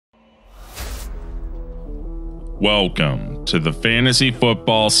Welcome to the Fantasy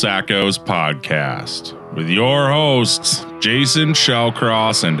Football Sackos podcast with your hosts, Jason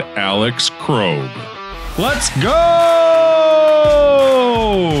Shellcross and Alex Krogh. Let's go!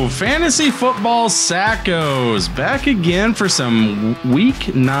 Fantasy Football Sackos back again for some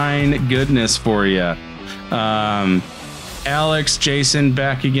Week 9 goodness for you. Alex, Jason,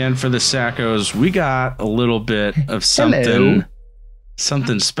 back again for the Sackos. We got a little bit of something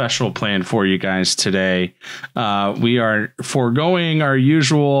special planned for you guys today. We are foregoing our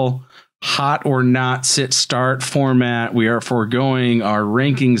usual hot or not sit start format. We are foregoing our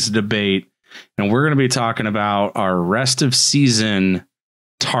rankings debate, and we're going to be talking about our rest of season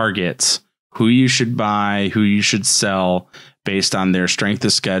targets, who you should buy, who you should sell based on their strength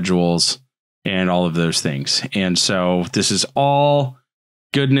of schedules and all of those things. And so this is all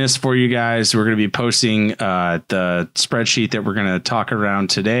goodness for you guys. We're going to be posting the spreadsheet that we're going to talk around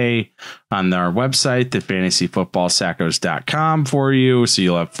today on our website, thefantasyfootballsackos.com, for you, so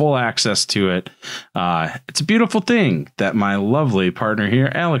you'll have full access to it. It's a beautiful thing that my lovely partner here,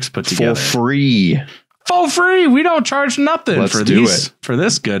 Alex, put together. Full free. We don't charge nothing for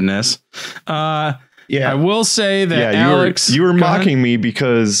this goodness. I will say that Alex, you were mocking me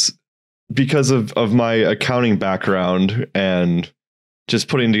because of my accounting background and just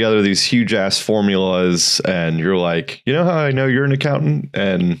putting together these huge ass formulas, and you're like, you know how I know you're an accountant?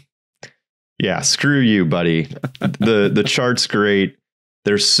 And yeah, screw you, buddy. The chart's great.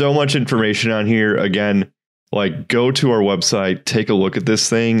 There's so much information on here. Again, like, go to our website, take a look at this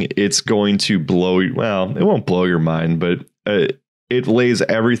thing. It's going to blow you. Well, it won't blow your mind, but it lays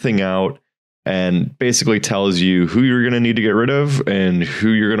everything out and basically tells you who you're going to need to get rid of and who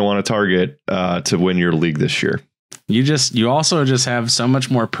you're going to want to target to win your league this year. You also just have so much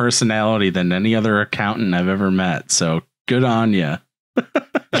more personality than any other accountant I've ever met. So good on you.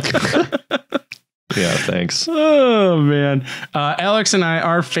 Yeah, thanks. Oh, man. Alex and I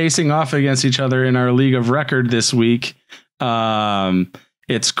are facing off against each other in our league of record this week.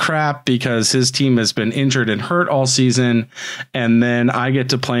 It's crap because his team has been injured and hurt all season. And then I get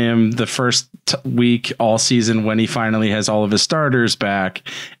to play him the first week all season when he finally has all of his starters back.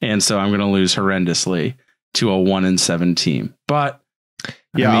 And so I'm going to lose horrendously to a 1-7 team. But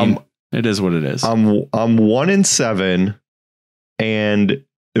yeah, I mean, it is what it is. I'm 1-7, and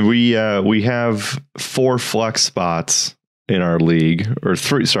we have 4 flex spots in our league, or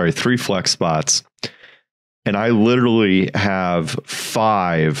 3 flex spots. And I literally have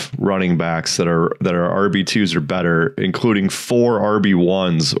 5 running backs that are RB2s or better, including 4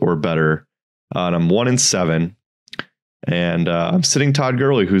 RB1s or better. And I'm 1-7, and I'm sitting Todd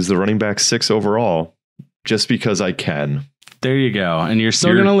Gurley, who's the running back 6 overall, just because I can. There you go. And you're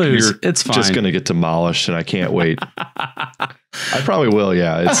still going to lose. It's fine. Just going to get demolished, and I can't wait. I probably will.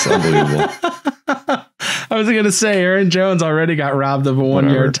 Yeah, it's unbelievable. I was going to say, Aaron Jones already got robbed of a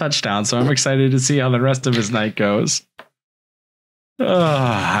 1-yard touchdown, so I'm excited to see how the rest of his night goes.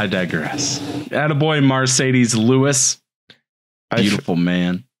 I digress. Attaboy, Mercedes Lewis. Beautiful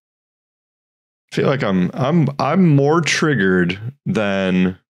man. I feel like I'm more triggered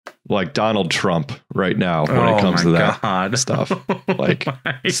than like Donald Trump right now when it comes to that stuff. Like,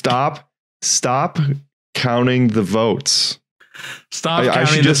 stop counting the votes. I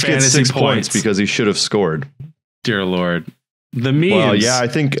should just get 6 points because he should have scored. Dear Lord. The memes. Well, yeah, I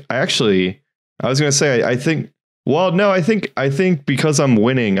think because I'm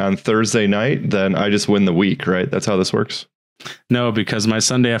winning on Thursday night, then I just win the week, right? That's how this works. No, because my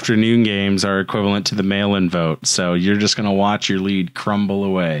Sunday afternoon games are equivalent to the mail-in vote. So you're just going to watch your lead crumble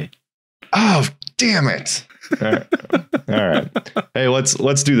away. Oh, damn it. All right. Hey,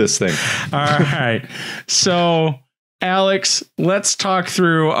 let's do this thing. All right. So, Alex, let's talk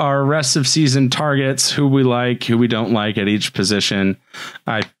through our rest of season targets, who we like, who we don't like at each position.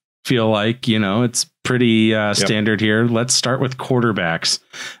 I feel like, it's pretty standard here. Let's start with quarterbacks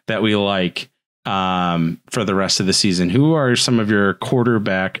that we like for the rest of the season. Who are some of your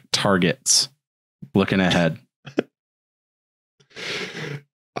quarterback targets looking ahead?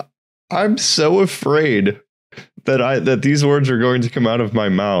 I'm so afraid that these words are going to come out of my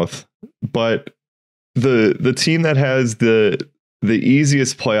mouth, but the team that has the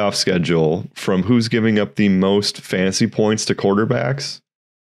easiest playoff schedule from who's giving up the most fantasy points to quarterbacks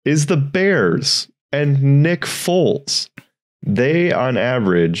is the Bears and Nick Foles. They, on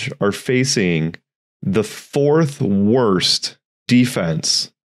average, are facing the 4th worst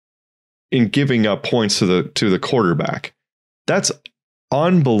defense in giving up points to the quarterback. That's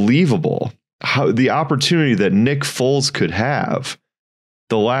unbelievable. How the opportunity that Nick Foles could have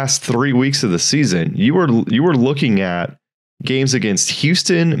the last 3 weeks of the season. You were looking at games against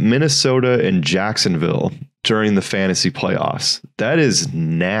Houston, Minnesota, and Jacksonville during the fantasy playoffs. That is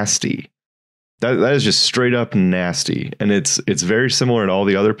nasty. That is just straight up nasty. And it's very similar in all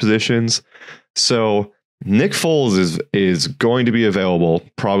the other positions. So Nick Foles is going to be available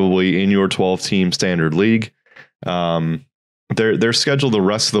probably in your 12-team standard league. Their schedule the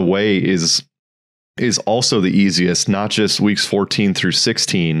rest of the way is also the easiest, not just weeks 14 through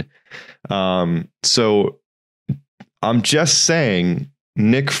 16. So I'm just saying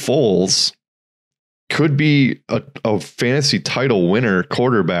Nick Foles could be a fantasy title winner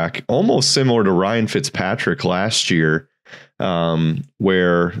quarterback, almost similar to Ryan Fitzpatrick last year,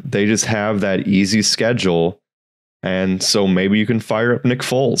 where they just have that easy schedule. And so maybe you can fire up Nick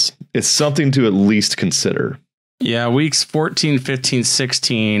Foles. It's something to at least consider. Yeah, weeks 14, 15,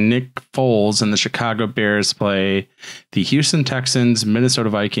 16, Nick Foles and the Chicago Bears play the Houston Texans, Minnesota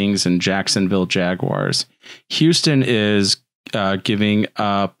Vikings, and Jacksonville Jaguars. Houston is giving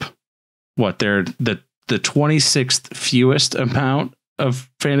up they're the 26th fewest amount of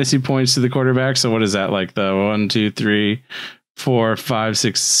fantasy points to the quarterback. So what is that, like the 1, 2, 3, 4, 5,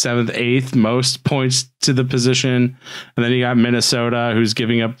 6, 7th, 8th most points to the position? And then you got Minnesota, who's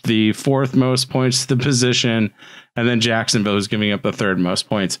giving up the 4th most points to the position, and then Jacksonville, who's giving up the 3rd most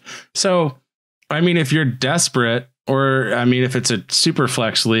points. So I mean, if you're desperate, or I mean, if it's a super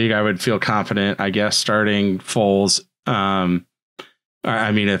flex league, I would feel confident, I guess, starting Foles.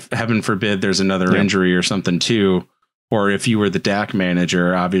 I mean, if heaven forbid there's another injury or something too, or if you were the Dak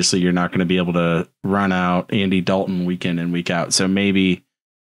manager, obviously you're not going to be able to run out Andy Dalton week in and week out. So maybe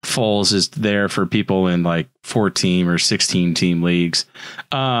Foles is there for people in like 4-team or 16-team leagues.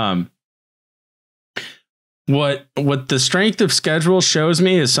 What the strength of schedule shows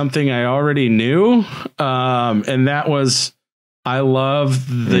me is something I already knew. And that was, I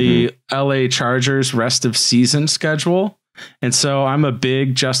love the LA Chargers rest of season schedule. And so I'm a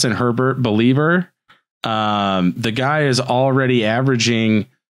big Justin Herbert believer. The guy is already averaging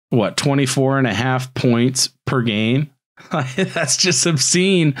 24.5 points per game. That's just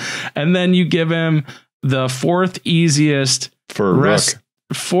obscene. And then you give him the 4th easiest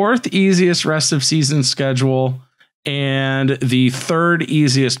rest of season schedule and the 3rd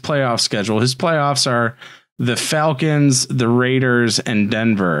easiest playoff schedule. His playoffs are the Falcons, the Raiders, and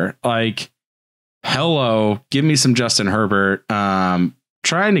Denver. Like, hello, give me some Justin Herbert.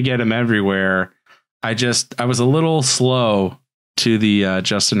 Trying to get him everywhere. I was a little slow to the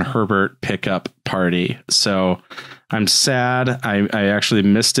Justin Herbert pickup party. So I'm sad. I actually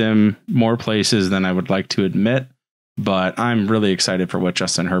missed him more places than I would like to admit, but I'm really excited for what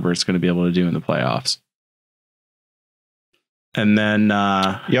Justin Herbert's going to be able to do in the playoffs. And then,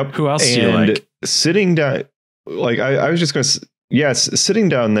 who else do you like? Sitting down, like I was just going to, yes, sitting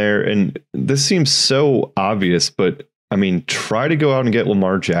down there, and this seems so obvious, but I mean, try to go out and get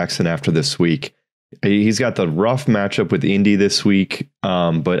Lamar Jackson after this week. He's got the rough matchup with Indy this week.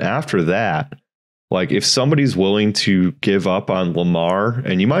 But after that, like if somebody's willing to give up on Lamar,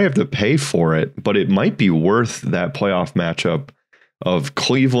 and you might have to pay for it, but it might be worth that playoff matchup of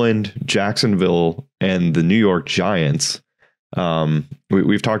Cleveland, Jacksonville, and the New York Giants.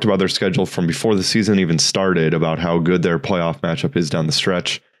 We've talked about their schedule from before the season even started, about how good their playoff matchup is down the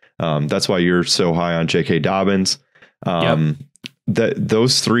stretch. That's why you're so high on J.K. Dobbins. That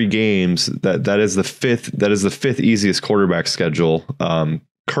those 3 games, that is the 5th easiest quarterback schedule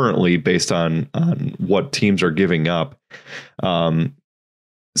currently, based on what teams are giving up.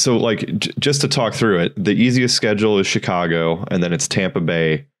 So like just to talk through it, the easiest schedule is Chicago, and then it's Tampa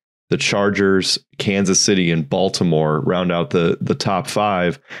Bay, the Chargers, Kansas City, and Baltimore round out the top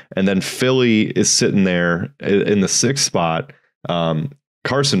 5. And then Philly is sitting there in the 6th spot.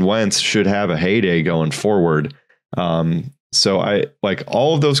 Carson Wentz should have a heyday going forward. So I like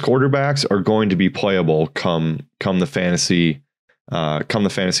all of those quarterbacks are going to be playable come the fantasy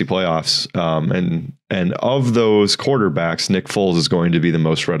playoffs. And of those quarterbacks, Nick Foles is going to be the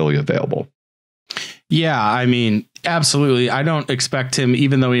most readily available. Yeah, I mean, absolutely. I don't expect him,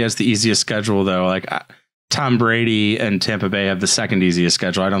 even though he has the easiest schedule, though. Like Tom Brady and Tampa Bay have the 2nd easiest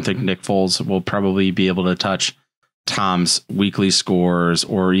schedule. I don't think Nick Foles will probably be able to touch Tom's weekly scores,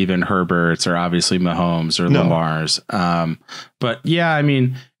 or even Herbert's, or obviously Mahomes or Lamar's. But yeah, I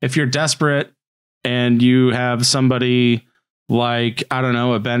mean, if you're desperate and you have somebody like, I don't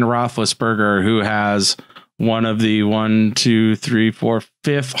know, a Ben Roethlisberger, who has one of the 1, 2, 3, 4,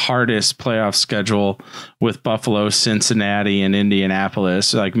 5th hardest playoff schedule with Buffalo, Cincinnati, and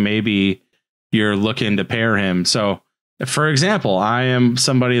Indianapolis, like maybe you're looking to pair him. So, for example, I am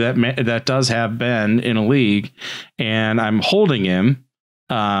somebody that does have Ben in a league, and I'm holding him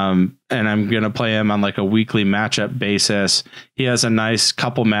And I'm going to play him on like a weekly matchup basis. He has a nice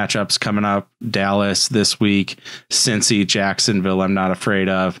couple matchups coming up. Dallas this week, Cincy, Jacksonville, I'm not afraid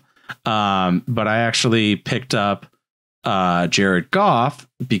of. But I actually picked up Jared Goff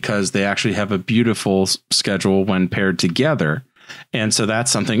because they actually have a beautiful schedule when paired together. And so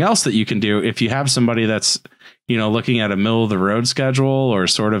that's something else that you can do if you have somebody that's, looking at a middle of the road schedule or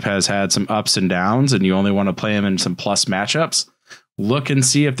sort of has had some ups and downs and you only want to play him in some plus matchups. Look and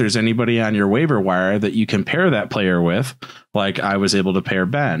see if there's anybody on your waiver wire that you can pair that player with, like I was able to pair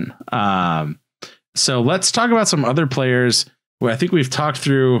Ben. So let's talk about some other players where I think we've talked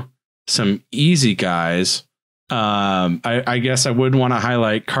through some easy guys. I guess I would want to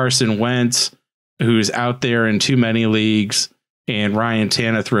highlight Carson Wentz, who's out there in too many leagues, and Ryan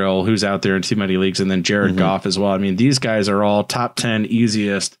Tannehill, who's out there in too many leagues, and then Jared Goff as well. I mean, these guys are all top 10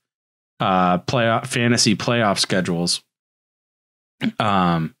 easiest fantasy playoff schedules.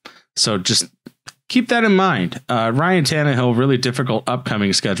 So just keep that in mind. Ryan Tannehill, really difficult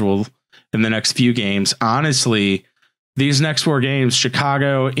upcoming schedule in the next few games. Honestly, these next 4 games,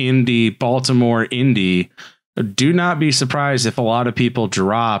 Chicago, Indy, Baltimore, Indy, do not be surprised if a lot of people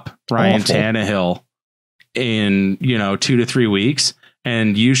drop Ryan Tannehill in, 2 to 3 weeks,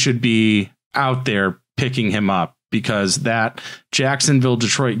 and you should be out there picking him up because that Jacksonville,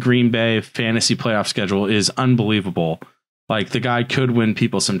 Detroit, Green Bay fantasy playoff schedule is unbelievable. Like the guy could win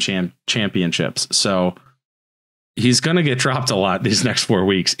people some championships. So he's going to get dropped a lot these next 4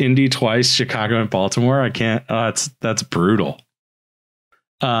 weeks. Indy twice, Chicago and Baltimore. I can't. That's brutal.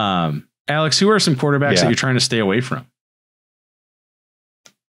 Alex, who are some quarterbacks that you're trying to stay away from?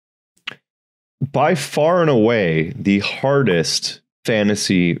 By far and away, the hardest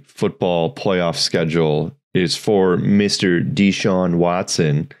fantasy football playoff schedule is for Mr. Deshaun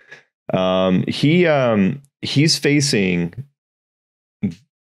Watson. He's facing,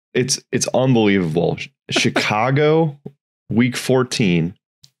 it's unbelievable. Chicago, week 14,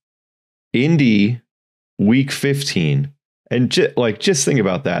 Indy, week 15. And just think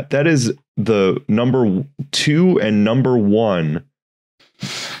about that. That is the number 2 and number 1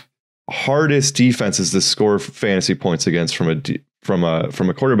 hardest defenses to score fantasy points against from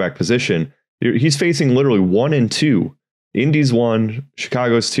a quarterback position. He's facing literally 1 and 2. Indy's 1,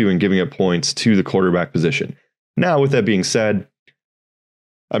 Chicago's 2, and giving up points to the quarterback position. Now, with that being said,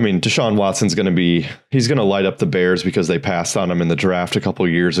 I mean, Deshaun Watson's going to light up the Bears because they passed on him in the draft a couple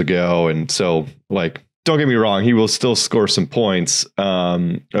of years ago. And so, don't get me wrong, he will still score some points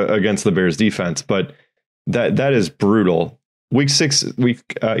against the Bears defense, but that is brutal. Week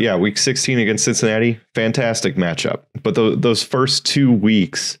 16 against Cincinnati, fantastic matchup. But those first 2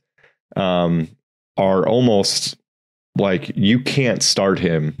 weeks are almost like you can't start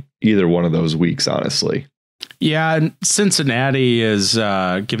him either one of those weeks, honestly. Yeah, and Cincinnati is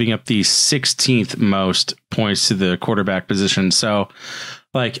giving up the 16th most points to the quarterback position. So,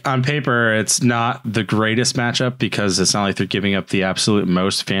 on paper, it's not the greatest matchup because it's not like they're giving up the absolute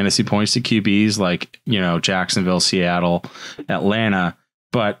most fantasy points to QBs Jacksonville, Seattle, Atlanta.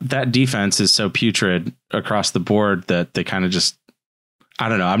 But that defense is so putrid across the board that they kind of just, I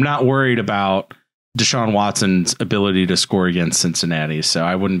don't know. I'm not worried about Deshaun Watson's ability to score against Cincinnati, so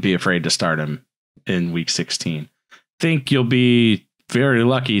I wouldn't be afraid to start him in week 16. Think you'll be very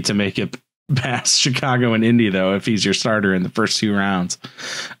lucky to make it past Chicago and Indy, though, if he's your starter in the first 2 rounds.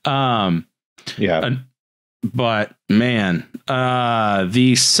 But man,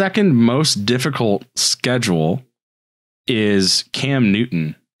 the second most difficult schedule is Cam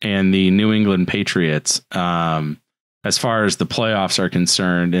Newton and the New England Patriots. As far as the playoffs are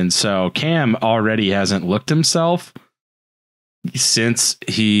concerned. And so Cam already hasn't looked himself since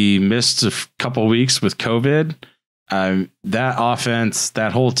he missed a couple weeks with COVID. That offense,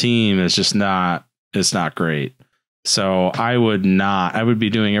 that whole team is just it's not great. So I would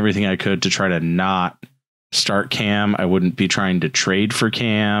be doing everything I could to try to not start Cam. I wouldn't be trying to trade for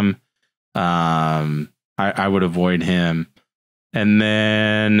Cam. I would avoid him. And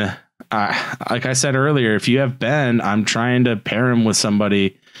then, like I said earlier, if you have Ben, I'm trying to pair him with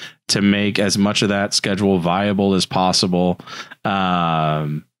somebody to make as much of that schedule viable as possible.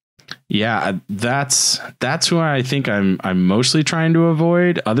 That's who I think I'm mostly trying to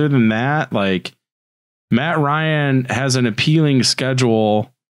avoid. Other than that, Matt Ryan has an appealing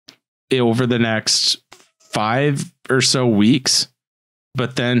schedule over the next 5 or so weeks,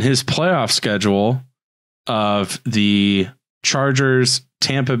 but then his playoff schedule of the Chargers,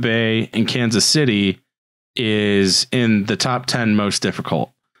 Tampa Bay, and Kansas City is in the top 10 most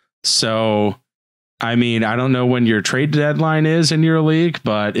difficult. So, I mean, I don't know when your trade deadline is in your league,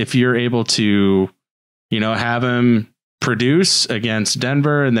 but if you're able to, have him produce against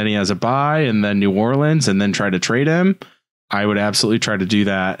Denver, and then he has a bye, and then New Orleans, and then try to trade him, I would absolutely try to do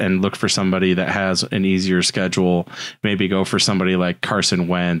that and look for somebody that has an easier schedule. Maybe go for somebody like Carson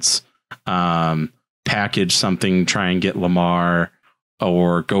Wentz, package something, try and get Lamar,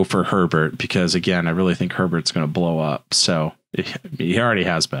 or go for Herbert, because again, I really think Herbert's going to blow up. So he already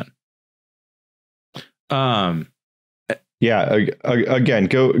has been. Again,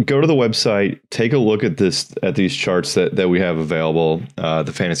 go to the website, take a look at these charts that we have available, the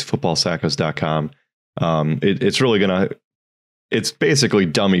fantasyfootballsackos.com. It's really it's basically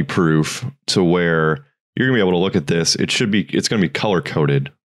dummy proof to where you're gonna be able to look at this. It's gonna be color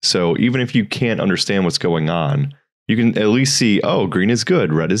coded. So even if you can't understand what's going on, you can at least see, oh, green is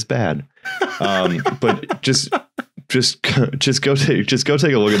good, red is bad. But just go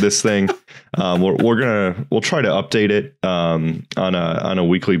take a look at this thing. We'll try to update it on a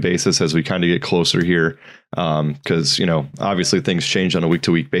weekly basis as we kind of get closer here, because obviously things change on a week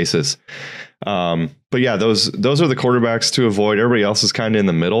to week basis. But yeah, those are the quarterbacks to avoid. Everybody else is kind of in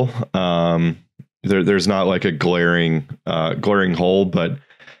the middle. There's not like a glaring hole, but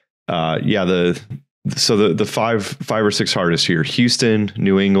the five or six hardest here: Houston,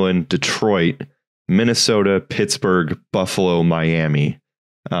 New England, Detroit, Minnesota, Pittsburgh, Buffalo, Miami,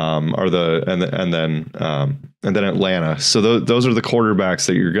 and then Atlanta. So those are the quarterbacks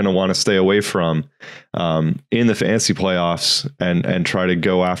that you're going to want to stay away from in the fantasy playoffs, and try to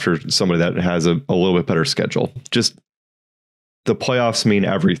go after somebody that has a little bit better schedule. Just the playoffs mean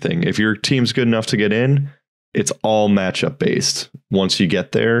everything. If your team's good enough to get in, it's all matchup based once you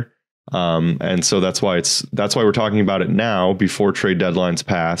get there. And so that's why we're talking about it now, before trade deadlines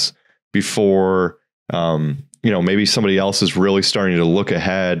pass, before maybe somebody else is really starting to look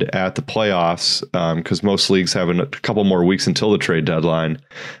ahead at the playoffs, because most leagues have a couple more weeks until the trade deadline.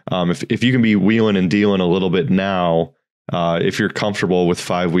 If you can be wheeling and dealing a little bit now, if you're comfortable with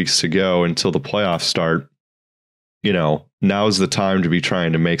 5 weeks to go until the playoffs start, now's the time to be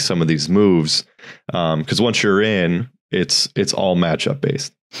trying to make some of these moves, because once you're in, it's all matchup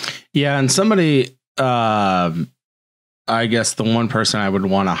based. Yeah, and somebody, I guess the one person I would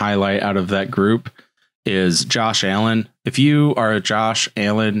want to highlight out of that group is Josh Allen. If you are a Josh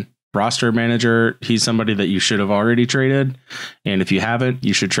Allen roster manager, he's somebody that you should have already traded. And if you haven't,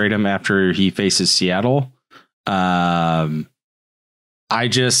 you should trade him after he faces Seattle. They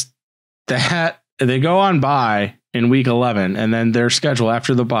go on bye in week 11, and then their schedule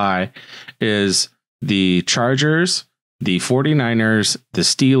after the bye is the Chargers, the 49ers, the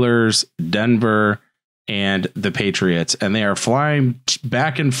Steelers, Denver, and the Patriots. And they are flying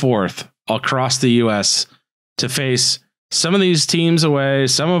back and forth across the U.S. to face some of these teams away,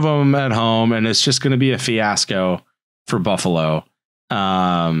 some of them at home, and it's just going to be a fiasco for Buffalo.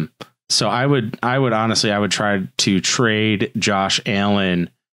 So I would try to trade Josh Allen.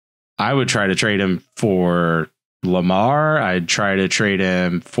 I would try to trade him for Lamar. I'd try to trade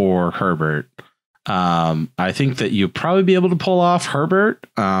him for Herbert. I think that you'll probably be able to pull off Herbert.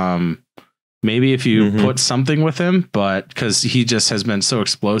 Maybe if you put something with him, but because he just has been so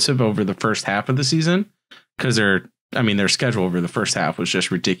explosive over the first half of the season, because their schedule over the first half was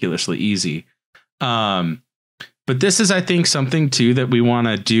just ridiculously easy. But this is, I think, something too that we want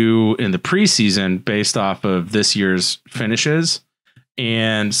to do in the preseason based off of this year's finishes.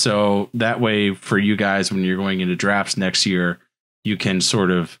 And so that way for you guys, when you're going into drafts next year, you can sort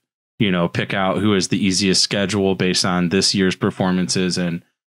of, pick out who has the easiest schedule based on this year's performances and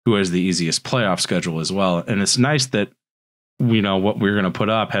who has the easiest playoff schedule as well. And it's nice that, what we're going to put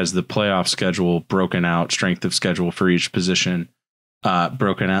up has the playoff schedule broken out, strength of schedule for each position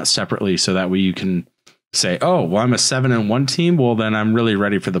broken out separately. So that way you can say, oh, well, I'm a 7-1 team. Well, then I'm really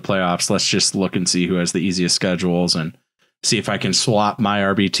ready for the playoffs. Let's just look and see who has the easiest schedules and see if I can swap my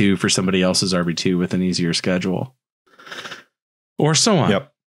RB2 for somebody else's RB2 with an easier schedule, or so on. Yep.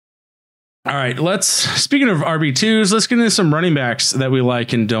 All right, speaking of RB2s, let's get into some running backs that we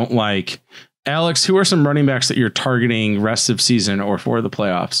like and don't like. Alex, who are some running backs that you're targeting rest of season or for the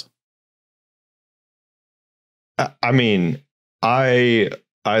playoffs? I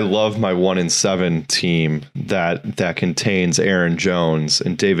love my 1-7 team that contains Aaron Jones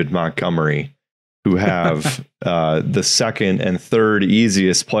and David Montgomery, who have the second and third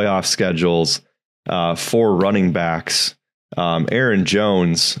easiest playoff schedules for running backs. Aaron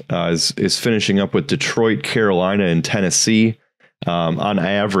Jones is finishing up with Detroit, Carolina, and Tennessee. On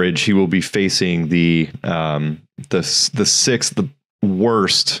average, he will be facing the sixth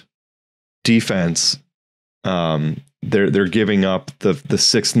worst defense. They're giving up the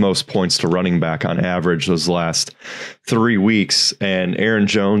sixth most points to running back on average those last 3 weeks. And Aaron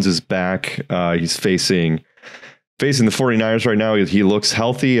Jones is back. He's facing facing the 49ers right now. He looks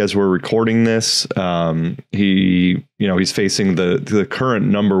healthy as we're recording this. He's facing the current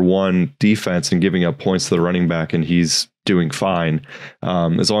number one defense and giving up points to the running back, and he's doing fine.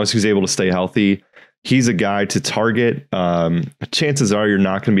 As long as he's able to stay healthy, he's a guy to target. Chances are you're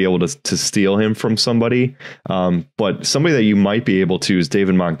not going to be able to steal him from somebody. But somebody that you might be able to is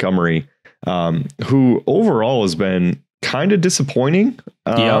David Montgomery, who overall has been kind of disappointing.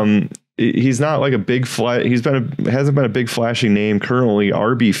 He's not like a big hasn't been a big flashy name. Currently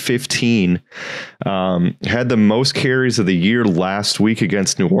RB15, had the most carries of the year last week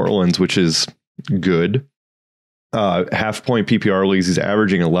against New Orleans, which is good. Half point PPR leagues, he's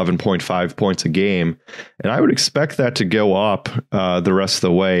averaging 11.5 points a game, and I would expect that to go up the rest of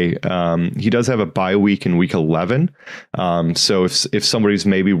the way. He does have a bye week in week 11, so if somebody's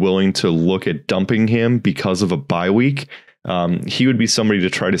maybe willing to look at dumping him because of a bye week, he would be somebody to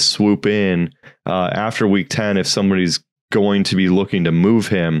try to swoop in after week 10 if somebody's going to be looking to move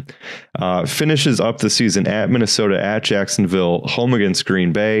him. Finishes up the season at Minnesota, at Jacksonville, home against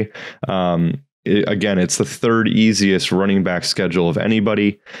Green Bay. Again, it's the third easiest running back schedule of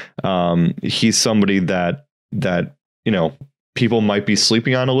anybody. He's somebody that people might be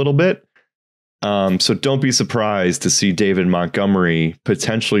sleeping on a little bit. So don't be surprised to see David Montgomery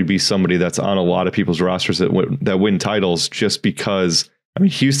potentially be somebody that's on a lot of people's rosters that win titles, just because,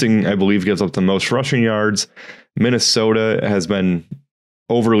 Houston, I believe, gives up the most rushing yards. Minnesota has been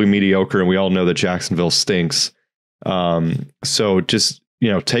overly mediocre, and we all know that Jacksonville stinks. So just,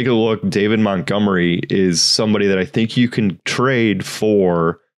 take a look. David Montgomery is somebody that I think you can trade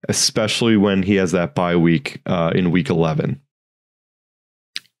for, especially when he has that bye week in week 11.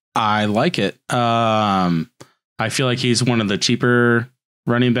 I like it. I feel like he's one of the cheaper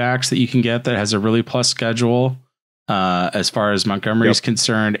running backs that you can get that has a really plus schedule. As far as Montgomery is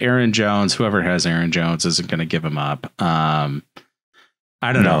concerned, Aaron Jones, whoever has Aaron Jones, isn't going to give him up.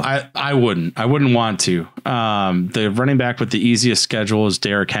 I don't know. I wouldn't want to. The running back with the easiest schedule is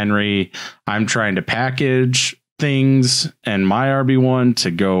Derrick Henry. I'm trying to package things and my RB1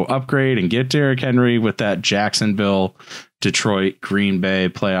 to go upgrade and get Derrick Henry with that Jacksonville, Detroit, Green Bay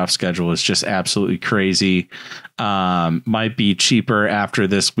playoff schedule is just absolutely crazy. Might be cheaper after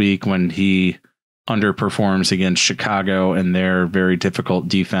this week when he underperforms against Chicago and their very difficult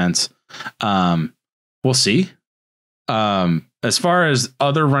defense. We'll see. As far as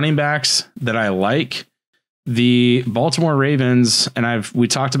other running backs that I like, the Baltimore Ravens, and we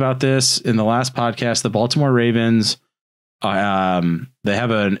talked about this in the last podcast, the Baltimore Ravens, they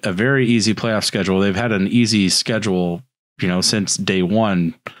have a very easy playoff schedule. They've had an easy schedule, since day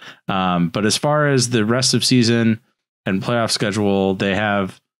one. But as far as the rest of season and playoff schedule, they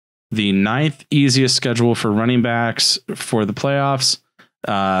have the 9th easiest schedule for running backs for the playoffs.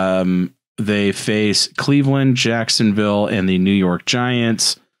 They face Cleveland, Jacksonville, and the New York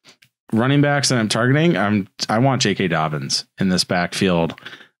Giants. Running backs that I'm targeting, I want J.K. Dobbins in this backfield.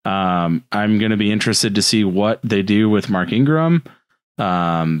 I'm going to be interested to see what they do with Mark Ingram.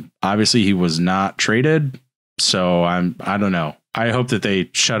 Obviously, he was not traded, so I don't know. I hope that they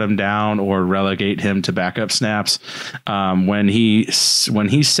shut him down or relegate him to backup snaps. When he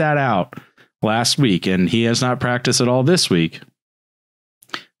sat out last week, and he has not practiced at all this week,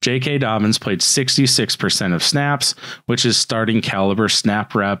 J.K. Dobbins played 66% of snaps, which is starting caliber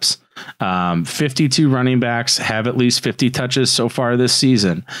snap reps. 52 running backs have at least 50 touches so far this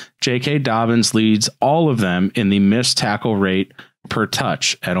season. J.K. Dobbins leads all of them in the missed tackle rate per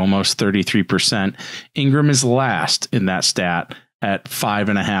touch at almost 33%. Ingram is last in that stat at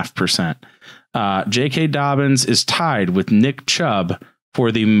 5.5%. J.K. Dobbins is tied with Nick Chubb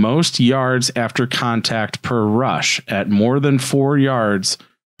for the most yards after contact per rush at more than 4 yards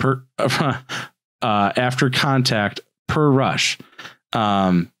per after contact per rush.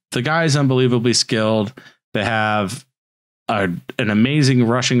 The guy is unbelievably skilled. They have an amazing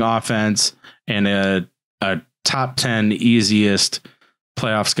rushing offense and a top 10 easiest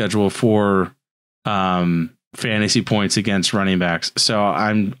playoff schedule for fantasy points against running backs. So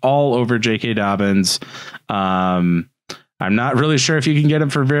I'm all over J.K. Dobbins. I'm not really sure if you can get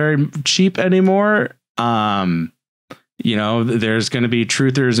him for very cheap anymore. There's going to be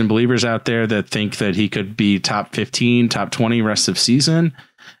truthers and believers out there that think that he could be top 15, top 20 rest of season.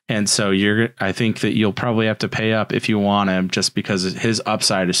 And so I think that you'll probably have to pay up if you want him, just because his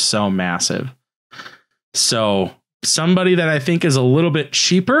upside is so massive. So somebody that I think is a little bit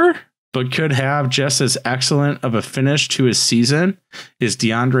cheaper, but could have just as excellent of a finish to his season is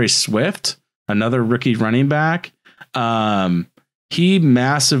DeAndre Swift, another rookie running back. He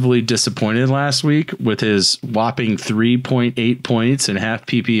massively disappointed last week with his whopping 3.8 points and half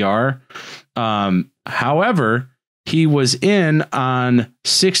PPR. However, he was in on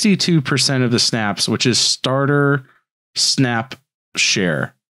 62% of the snaps, which is starter snap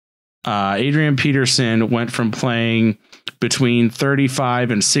share. Adrian Peterson went from playing between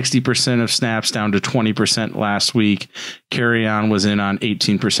 35 and 60% of snaps down to 20% last week. Kerryon was in on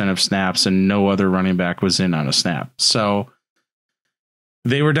 18% of snaps, and no other running back was in on a snap. So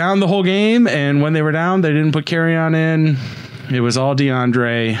they were down the whole game, and when they were down, they didn't put Kerryon in. It was all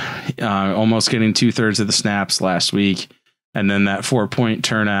DeAndre, almost getting 2/3 of the snaps last week. And then that 4-point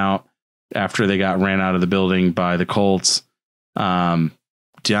turnout after they got ran out of the building by the Colts.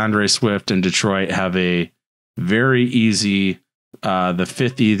 DeAndre Swift and Detroit have a very easy, the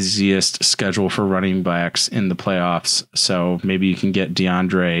 5th easiest schedule for running backs in the playoffs. So maybe you can get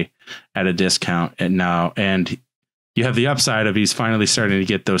DeAndre at a discount and you have the upside of he's finally starting to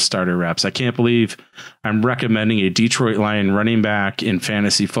get those starter reps. I can't believe I'm recommending a Detroit Lion running back in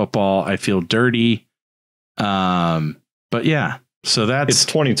fantasy football. I feel dirty. But yeah, so it's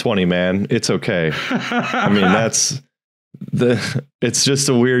 2020, man. It's okay. I mean, it's just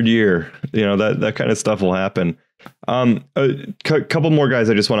a weird year. You know, that kind of stuff will happen. A couple more guys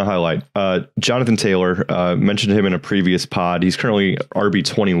I just want to highlight. Jonathan Taylor, mentioned him in a previous pod. He's currently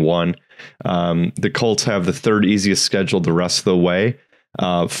RB21. The Colts have the 3rd easiest schedule the rest of the way.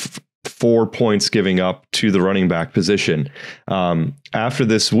 4 points giving up to the running back position. After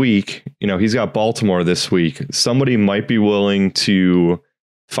this week, you know, he's got Baltimore this week. Somebody might be willing to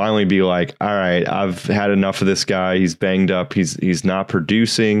finally be like, all right, I've had enough of this guy. He's banged up. He's not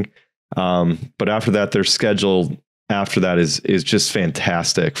producing. But after that, their schedule after that is just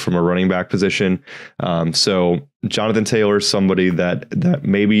fantastic from a running back position. So Jonathan Taylor is somebody that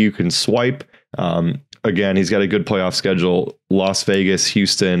maybe you can swipe. Again, he's got a good playoff schedule. Las Vegas,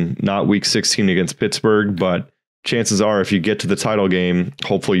 Houston, not week 16 against Pittsburgh, but chances are if you get to the title game,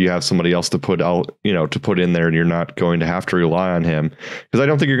 hopefully you have somebody else to put in there and you're not going to have to rely on him, because I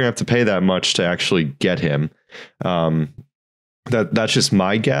don't think you're gonna have to pay that much to actually get him. That's just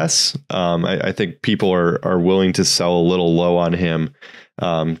my guess. I think people are willing to sell a little low on him,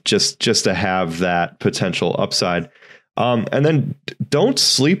 just to have that potential upside. And then don't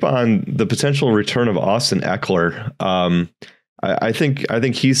sleep on the potential return of Austin Eckler. I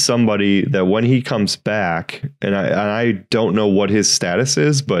think he's somebody that when he comes back, and I don't know what his status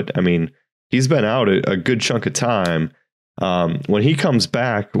is, but I mean, he's been out a good chunk of time. When he comes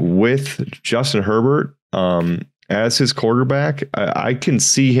back with Justin Herbert as his quarterback, I can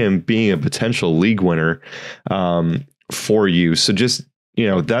see him being a potential league winner for you. So just, you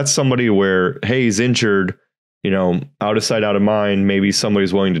know, that's somebody where, hey, he's injured, you know, out of sight, out of mind. Maybe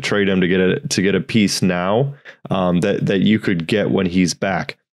somebody's willing to trade him to get a piece now that you could get when he's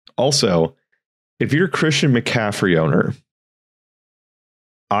back. Also, if you're a Christian McCaffrey owner,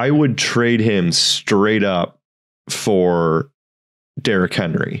 I would trade him straight up for Derrick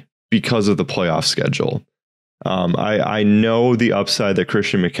Henry because of the playoff schedule. I know the upside that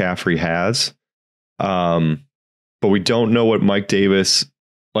Christian McCaffrey has, but we don't know what Mike Davis.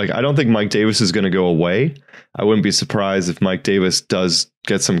 Like, I don't think Mike Davis is going to go away. I wouldn't be surprised if Mike Davis does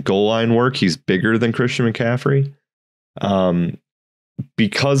get some goal line work. He's bigger than Christian McCaffrey.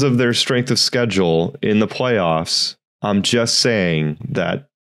 Because of their strength of schedule in the playoffs, I'm just saying that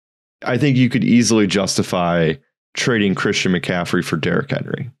I think you could easily justify trading Christian McCaffrey for Derrick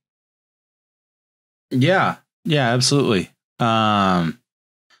Henry. Yeah, absolutely. Man,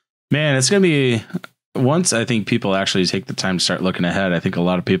 it's going to be... Once I think people actually take the time to start looking ahead, I think a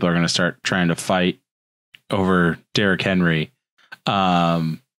lot of people are going to start trying to fight over Derrick Henry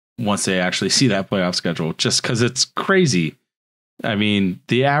once they actually see that playoff schedule, just because it's crazy. I mean,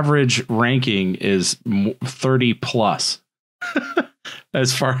 the average ranking is 30 plus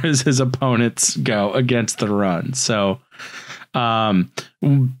as far as his opponents go against the run. So, but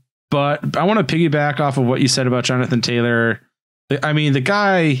I want to piggyback off of what you said about Jonathan Taylor. I mean, the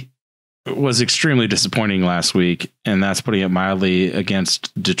guy was extremely disappointing last week, and that's putting it mildly,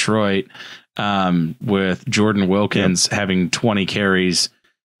 against Detroit, with Jordan Wilkins having 20 carries,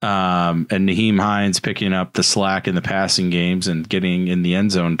 and Nyheim Hines picking up the slack in the passing games and getting in the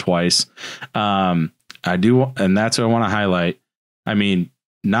end zone twice. And that's what I want to highlight. I mean,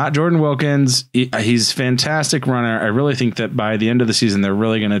 not Jordan Wilkins. He's a fantastic runner. I really think that by the end of the season, they're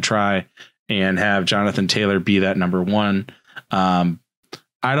really going to try and have Jonathan Taylor be that number one.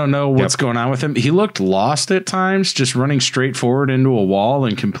 I don't know what's going on with him. He looked lost at times, just running straight forward into a wall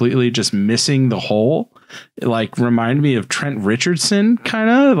and completely just missing the hole. It like reminded me of Trent Richardson,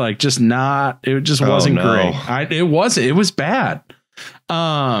 kind of like just not. It just wasn't great. It was bad.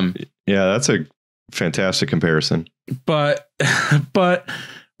 Yeah, that's a fantastic comparison. But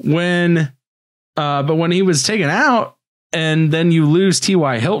when But when he was taken out and then you lose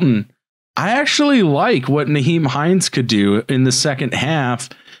T.Y. Hilton, I actually like what Nyheim Hines could do in the second half,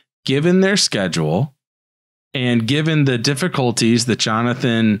 given their schedule and given the difficulties that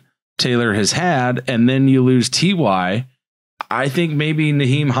Jonathan Taylor has had. And then you lose T.Y. I think maybe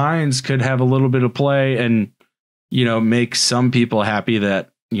Nyheim Hines could have a little bit of play and, make some people happy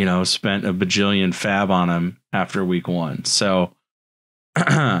that, spent a bajillion fab on him after week 1. So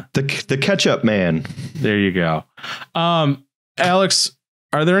the catch-up man. There you go. Alex,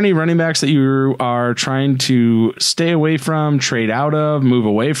 are there any running backs that you are trying to stay away from, trade out of, move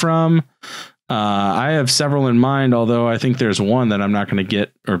away from? I have several in mind, although I think there's one that I'm not going to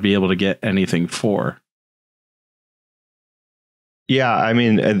get or be able to get anything for. Yeah, I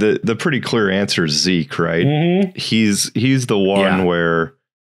mean, the pretty clear answer is Zeke, right? Mm-hmm. He's the one where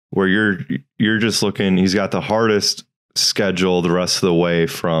you're just looking. He's got the hardest schedule the rest of the way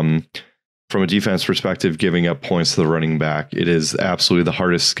from a defense perspective, giving up points to the running back. It is absolutely the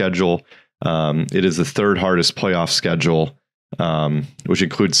hardest schedule. It is the third hardest playoff schedule, which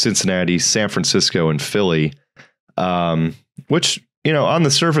includes Cincinnati, San Francisco, and Philly, which, on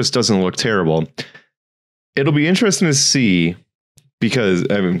the surface doesn't look terrible. It'll be interesting to see because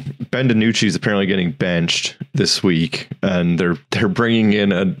Ben DiNucci is apparently getting benched this week, and they're bringing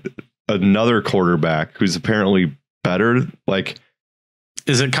in another quarterback who's apparently better. Like,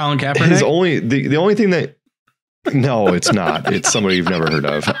 is it Colin Kaepernick? The only thing that no, it's not. It's somebody you've never heard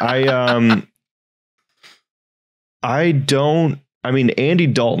of. Andy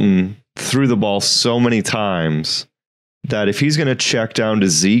Dalton threw the ball so many times that if he's going to check down to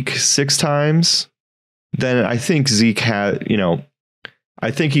Zeke 6 times, then I think Zeke had, I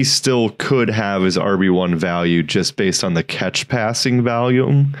think he still could have his RB1 value just based on the catch passing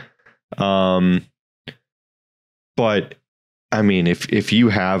volume. But I mean, if you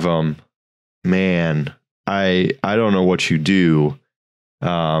have him, man, I don't know what you do.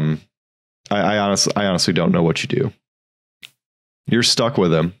 I honestly don't know what you do. You're stuck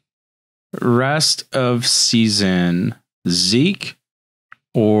with him. Rest of season, Zeke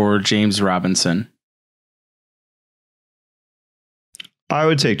or James Robinson? I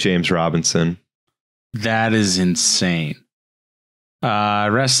would take James Robinson. That is insane.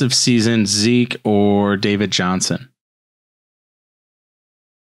 Rest of season, Zeke or David Johnson?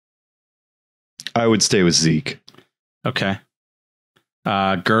 I would stay with Zeke. Okay.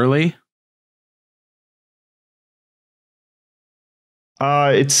 Gurley?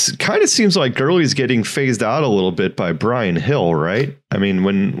 It's kind of seems like Gurley's getting phased out a little bit by Brian Hill, right? I mean,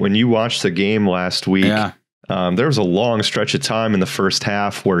 when you watched the game last week, there was a long stretch of time in the first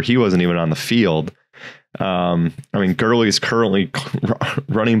half where he wasn't even on the field. Gurley is currently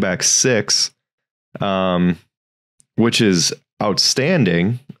running back 6, which is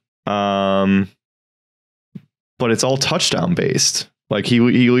outstanding. But it's all touchdown based. Like he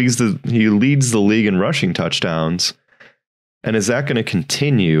leads the league in rushing touchdowns. And is that going to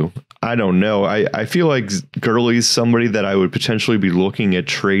continue? I don't know. I feel like Gurley's somebody that I would potentially be looking at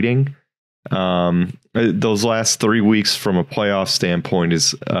trading. Those last 3 weeks from a playoff standpoint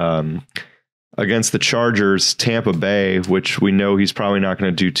is against the Chargers, Tampa Bay, which we know he's probably not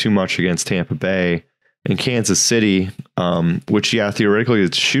going to do too much against Tampa Bay, and Kansas City, which theoretically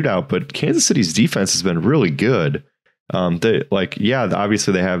it's a shootout, but Kansas City's defense has been really good.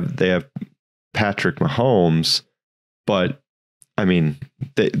 Obviously they have Patrick Mahomes, but I mean,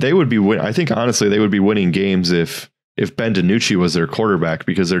 they would be I think honestly they would be winning games if Ben DiNucci was their quarterback,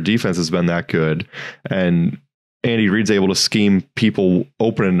 because their defense has been that good, and Andy Reid's able to scheme people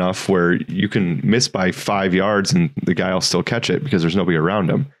open enough where you can miss by 5 yards and the guy will still catch it because there's nobody around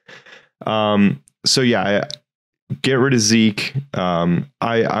him. Get rid of Zeke. I'm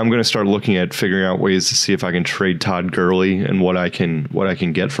going to start looking at figuring out ways to see if I can trade Todd Gurley and what I can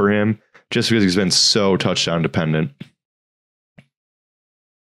get for him, just because he's been so touchdown dependent.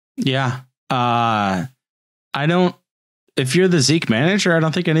 Yeah. If you're the Zeke manager, I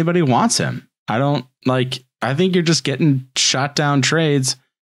don't think anybody wants him. I think you're just getting shot down trades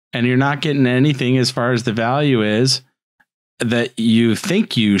and you're not getting anything as far as the value is that you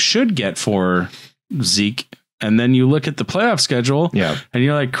think you should get for Zeke. And then you look at the playoff schedule and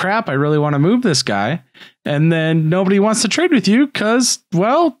you're like, crap, I really want to move this guy. And then nobody wants to trade with you because,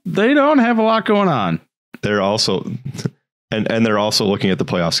 well, they don't have a lot going on. They're also... And they're also looking at the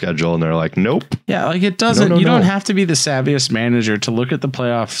playoff schedule and they're like, nope. Yeah, like it doesn't, you don't have to be the savviest manager to look at the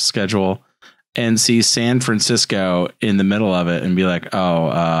playoff schedule and see San Francisco in the middle of it and be like,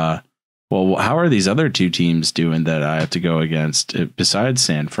 well, how are these other 2 teams doing that I have to go against besides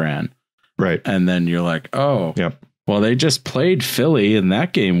San Fran? Right. And then you're like, oh, yep. Well, they just played Philly, and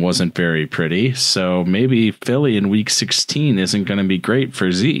that game wasn't very pretty. So maybe Philly in week 16 isn't going to be great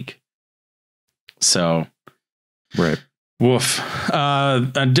for Zeke. So, right. Woof.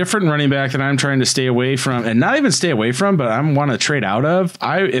 A different running back that I'm trying to stay away from, and not even stay away from, but I want to trade out of.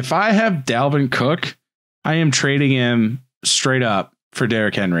 If I have Dalvin Cook, I am trading him straight up for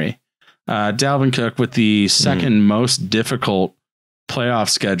Derrick Henry. Dalvin Cook with the second most difficult playoff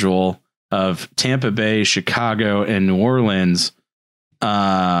schedule of Tampa Bay, Chicago, and New Orleans.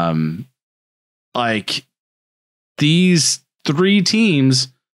 Like these three teams,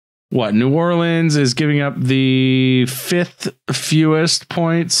 New Orleans is giving up the 5th fewest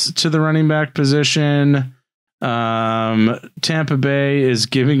points to the running back position. Tampa Bay is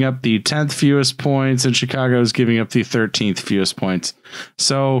giving up the 10th fewest points, and Chicago is giving up the 13th fewest points.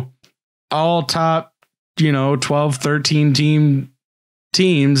 So all top, 12, 13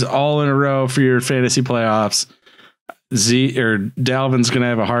 teams all in a row for your fantasy playoffs. Dalvin's going to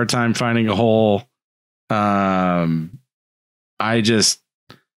have a hard time finding a hole.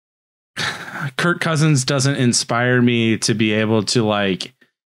 Kirk Cousins doesn't inspire me to be able to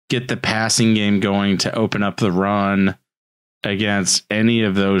get the passing game going to open up the run against any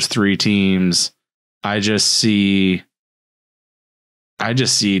of those three teams. I just see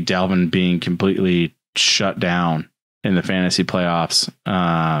Dalvin being completely shut down in the fantasy playoffs.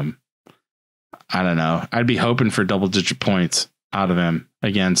 I don't know. I'd be hoping for double-digit points out of him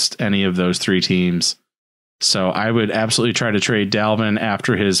against any of those three teams. So I would absolutely try to trade Dalvin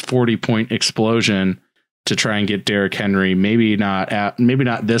after his 40-point explosion to try and get Derrick Henry. Maybe not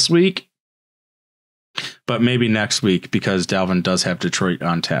this week, but maybe next week, because Dalvin does have Detroit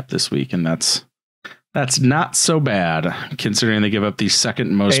on tap this week, and that's not so bad considering they give up the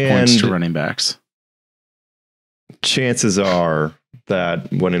second most points to running backs. Chances are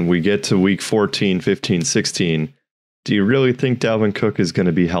that when we get to week 14, 15, 16, do you really think Dalvin Cook is going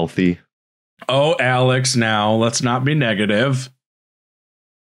to be healthy? Oh, Alex, now let's not be negative.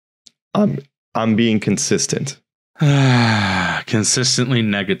 I'm being consistent. Consistently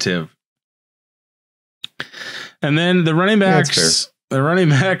negative. And then the running backs, the running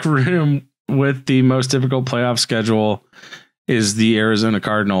back room with the most difficult playoff schedule is the Arizona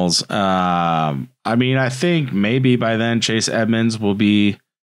Cardinals. I think maybe by then Chase Edmonds will be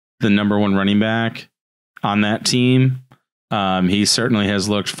the number one running back on that team. He certainly has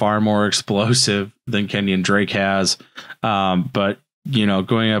looked far more explosive than Kenyon Drake has. But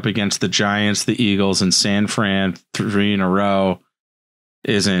going up against the Giants, the Eagles, and San Fran 3 in a row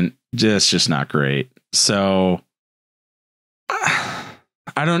isn't just not great. So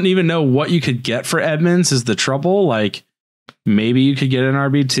I don't even know what you could get for Edmonds is the trouble. Maybe you could get an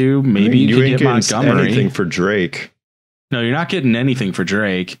RB2. Maybe you could get Montgomery. Anything for Drake? No, you're not getting anything for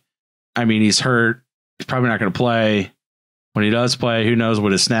Drake. He's hurt. He's probably not going to play. When he does play, who knows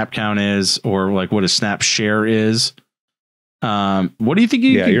what his snap count is or what his snap share is. What do you think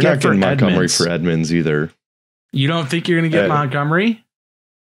you could get for Montgomery Edmonds? For Edmonds either? You don't think you're going to get Montgomery?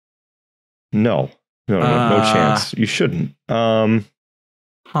 No chance. You shouldn't.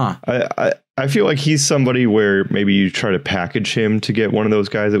 I feel like he's somebody where maybe you try to package him to get one of those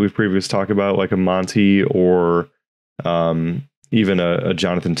guys that we've previously talked about, like a Monty or even a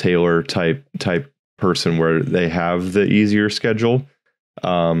Jonathan Taylor type person where they have the easier schedule.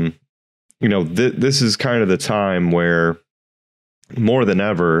 This is kind of the time where more than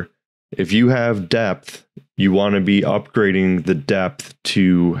ever, if you have depth, you want to be upgrading the depth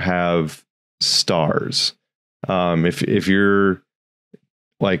to have stars. If you're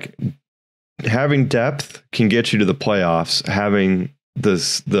having depth can get you to the playoffs, having the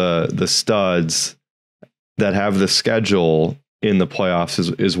studs that have the schedule in the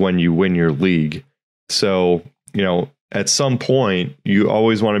playoffs is when you win your league. So, at some point you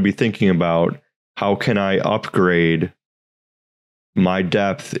always want to be thinking about how can I upgrade my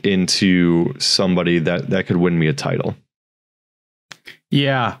depth into somebody that could win me a title.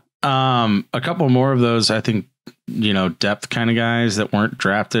 Yeah. A couple more of those, I think, depth kind of guys that weren't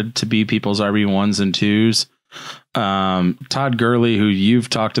drafted to be people's RB1s and 2s. Todd Gurley, who you've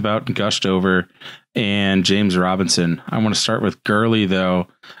talked about and gushed over, and James Robinson. I want to start with Gurley, though.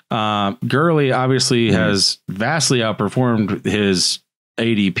 Gurley obviously has vastly outperformed his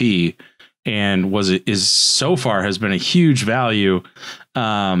ADP and so far has been a huge value.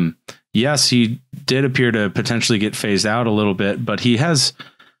 Yes, he did appear to potentially get phased out a little bit, but he has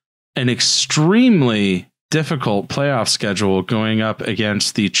an extremely difficult playoff schedule going up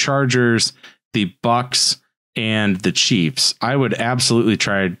against the Chargers, the Bucks, and the Chiefs. I would absolutely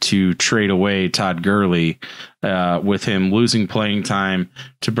try to trade away Todd Gurley with him losing playing time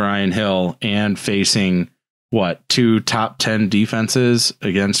to Brian Hill and facing two top 10 defenses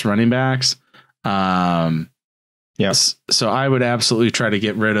against running backs. Yes. So I would absolutely try to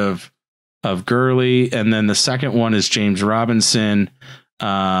get rid of Gurley. And then the second one is James Robinson,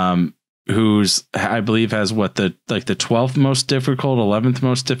 who's, I believe, has the 12th most difficult, 11th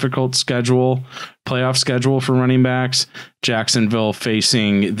most difficult playoff schedule for running backs. Jacksonville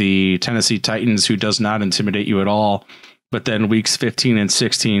facing the Tennessee Titans, who does not intimidate you at all. But then weeks 15 and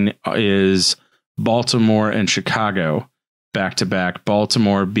 16 is Baltimore and Chicago back to back.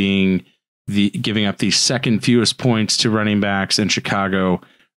 Baltimore being giving up the second fewest points to running backs, and Chicago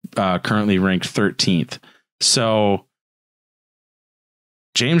currently ranked 13th. So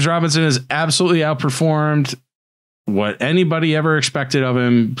James Robinson has absolutely outperformed what anybody ever expected of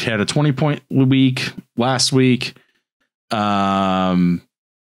him. He had a 20-point week last week.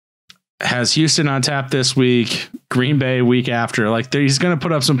 Has Houston on tap this week, Green Bay week after. Like, he's going to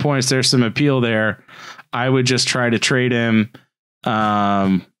put up some points. There's some appeal there. I would just try to trade him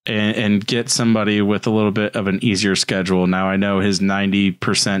and get somebody with a little bit of an easier schedule. Now, I know his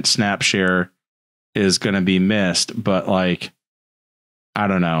 90% snap share is going to be missed, but like, I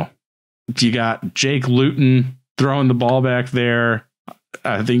don't know. You got Jake Luton throwing the ball back there.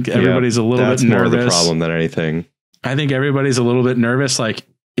 I think everybody's a little bit nervous. That's more of a problem than anything. I think everybody's a little bit nervous. Like,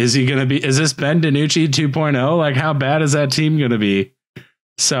 is this Ben DiNucci 2.0? Like, how bad is that team going to be?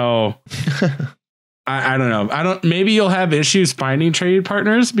 So I don't know. Maybe you'll have issues finding trade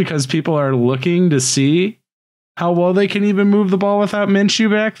partners because people are looking to see how well they can even move the ball without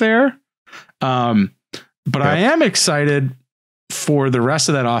Minshew back there. But I am excited for the rest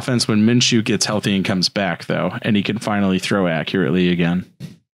of that offense when Minshew gets healthy and comes back, though, and he can finally throw accurately again.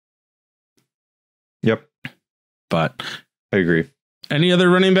 Yep. But I agree. Any other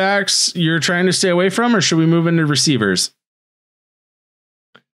running backs you're trying to stay away from, or should we move into receivers?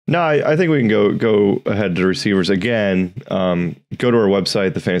 No, I think we can go ahead to receivers again. Go to our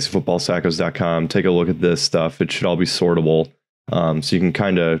website, thefantasyfootballsackos.com. Take a look at this stuff. It should all be sortable. So you can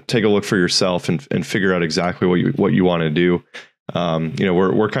kind of take a look for yourself and figure out exactly what you want to do.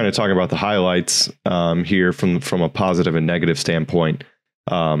 We're kind of talking about the highlights here from a positive and negative standpoint.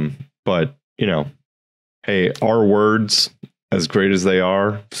 But hey, our words, as great as they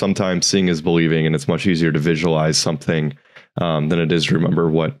are, sometimes seeing is believing, and it's much easier to visualize something than it is to remember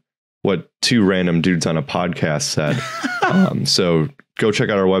what two random dudes on a podcast said. So go check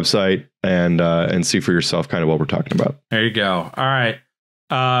out our website and see for yourself kind of what we're talking about. There you go. All right.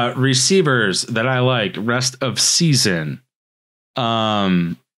 Receivers that I like rest of season.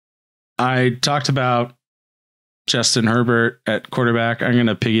 I talked about Justin Herbert at quarterback. I'm going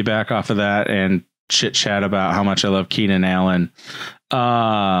to piggyback off of that and chit chat about how much I love Keenan Allen.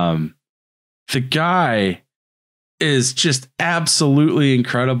 The guy is just absolutely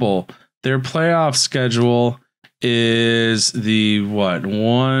incredible. Their playoff schedule is the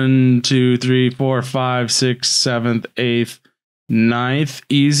 1, 2, 3, 4, 5, 6, 7th, 8th, 9th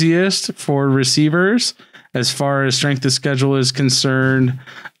easiest for receivers as far as strength of schedule is concerned,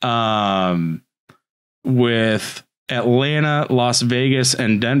 with Atlanta, Las Vegas,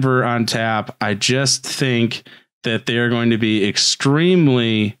 and Denver on tap. I just think that they are going to be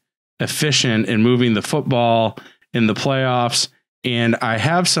extremely efficient in moving the football in the playoffs. And I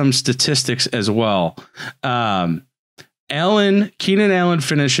have some statistics as well. Keenan Allen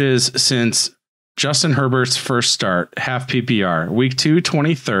finishes since Justin Herbert's first start, half PPR. Week 2,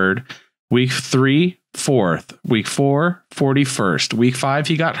 23rd. Week 3, 4th. Week 4, 41st. Week 5,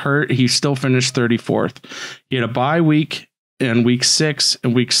 he got hurt. He still finished 34th. He had a bye week in week 6.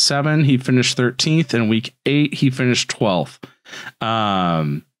 And week 7, he finished 13th. And week 8, he finished 12th.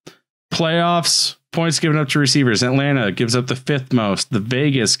 Playoffs, points given up to receivers. Atlanta gives up the 5th most. The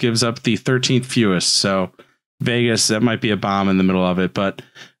Vegas gives up the 13th fewest. So Vegas, that might be a bomb in the middle of it. But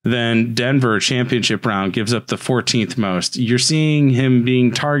then Denver, championship round, gives up the 14th most. You're seeing him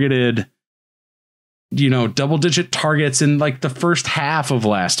being targeted, double-digit targets in like the first half of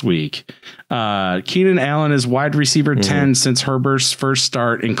last week. Keenan Allen is wide receiver 10 since Herbert's first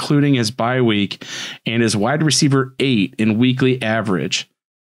start, including his bye week, and is wide receiver 8 in weekly average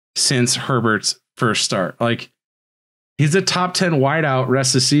since Herbert's first start. Like, he's a top 10 wideout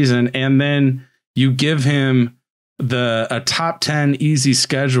rest of the season, and then you give him a top 10 easy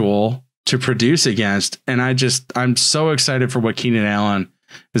schedule to produce against. And I'm so excited for what Keenan Allen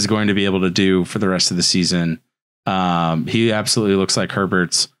is going to be able to do for the rest of the season. He absolutely looks like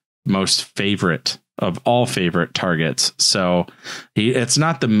Herbert's most favorite of all favorite targets. So it's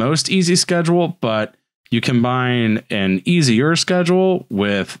not the most easy schedule, but you combine an easier schedule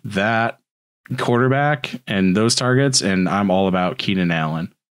with that quarterback and those targets, and I'm all about Keenan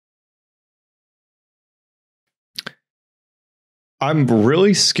Allen. I'm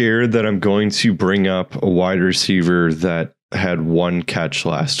really scared that I'm going to bring up a wide receiver that had one catch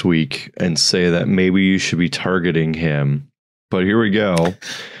last week and say that maybe you should be targeting him. But here we go.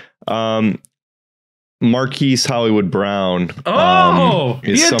 Marquise Hollywood Brown.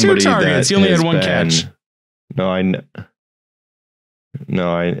 He had 2 targets. He only had 1 catch. No, I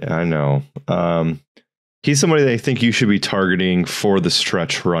know. He's somebody that I think you should be targeting for the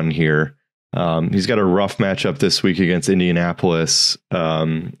stretch run here. He's got a rough matchup this week against Indianapolis.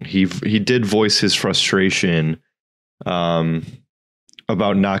 He did voice his frustration about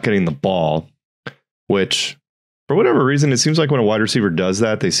not getting the ball, which for whatever reason, it seems like when a wide receiver does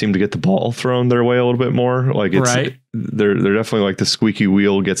that, they seem to get the ball thrown their way a little bit more. Like it's right. They're definitely like the squeaky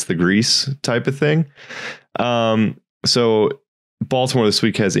wheel gets the grease type of thing. So Baltimore this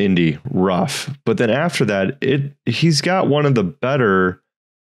week has Indy, rough, but then after that, he's got one of the better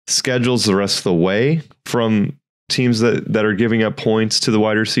schedules the rest of the way from teams that are giving up points to the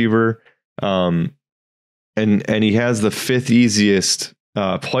wide receiver. And he has the 5th easiest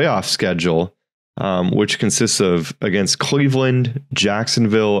playoff schedule, which consists of against Cleveland,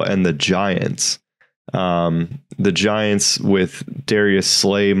 Jacksonville, and the Giants. The Giants with Darius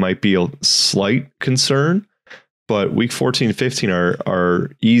Slay might be a slight concern, but week 14, 15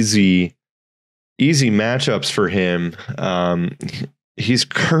 are easy matchups for him. He's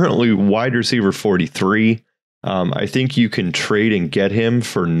currently wide receiver 43. I think you can trade and get him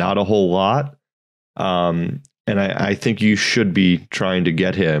for not a whole lot. And I think you should be trying to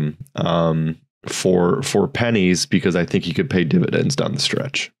get him for pennies, because I think he could pay dividends down the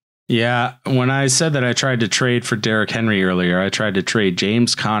stretch. Yeah. When I said that I tried to trade for Derrick Henry earlier, I tried to trade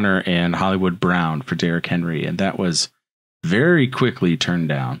James Conner and Hollywood Brown for Derrick Henry, and that was very quickly turned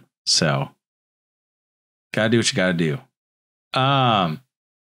down. So gotta do what you gotta do.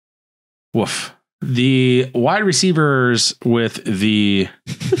 Woof. The wide receivers with the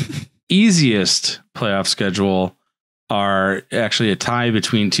easiest playoff schedule are actually a tie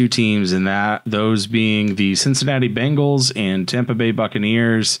between 2 teams, and those being the Cincinnati Bengals and Tampa Bay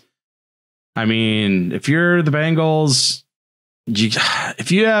Buccaneers. I mean, if you're the Bengals,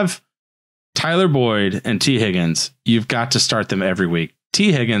 if you have Tyler Boyd and T. Higgins, you've got to start them every week.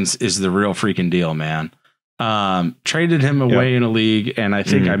 T. Higgins is the real freaking deal, man. Traded him away in a league, and I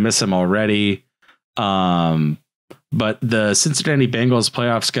think I miss him already. But the Cincinnati Bengals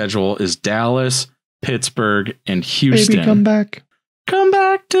playoff schedule is Dallas, Pittsburgh, and Houston. Baby, come back. Come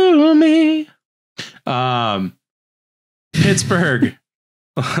back to me. Pittsburgh.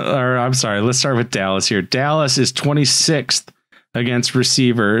 Or I'm sorry, let's start with Dallas here. Dallas is 26th against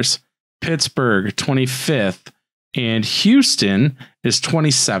receivers. Pittsburgh 25th, and Houston is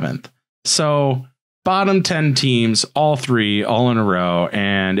 27th. So bottom 10 teams, all 3, all in a row,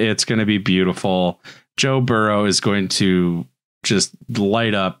 and it's going to be beautiful. Joe Burrow is going to just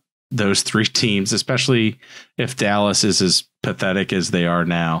light up those 3 teams, especially if Dallas is as pathetic as they are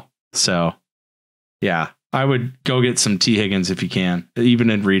now. So, yeah, I would go get some T. Higgins if you can, even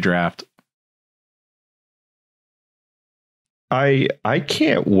in redraft. I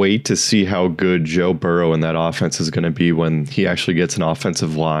can't wait to see how good Joe Burrow and that offense is going to be when he actually gets an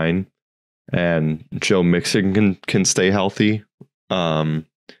offensive line and Joe Mixon can stay healthy. I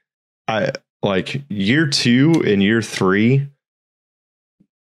like year 2 and year 3.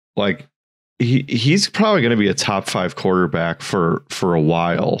 Like he's probably going to be a top 5 quarterback for a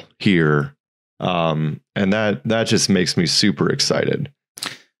while here. And that just makes me super excited.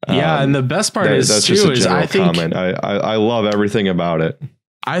 Yeah, and the best part is I think I love everything about it.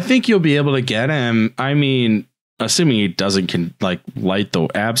 I think you'll be able to get him. I mean, assuming he doesn't light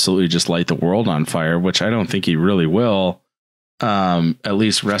the world on fire, which I don't think he really will. At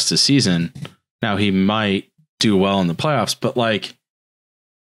least rest the season. Now he might do well in the playoffs, but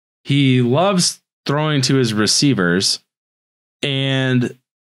he loves throwing to his receivers, and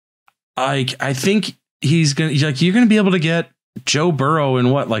I think you're gonna be able to get Joe Burrow in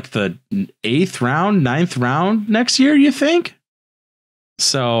the 8th round, 9th round next year, you think?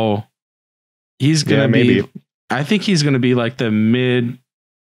 So he's going to be, I think he's going to be like the mid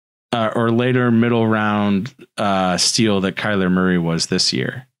or later middle round steal that Kyler Murray was this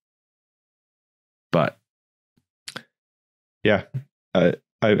year. But yeah,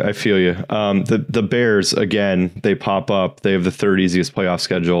 I feel you. The Bears, again, they pop up. They have the 3rd easiest playoff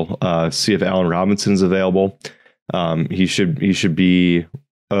schedule. See if Allen Robinson's available. He should be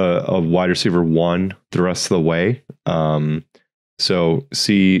a wide receiver 1 the rest of the way. So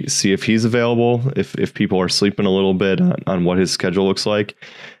see if he's available, if people are sleeping a little bit on what his schedule looks like.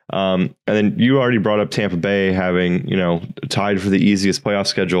 And then you already brought up Tampa Bay having, tied for the easiest playoff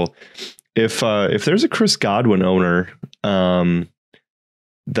schedule. if there's a Chris Godwin owner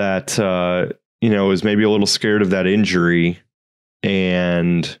that is maybe a little scared of that injury,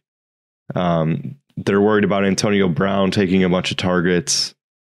 and they're worried about Antonio Brown taking a bunch of targets,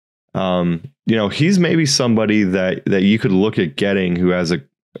 he's maybe somebody that you could look at getting, who has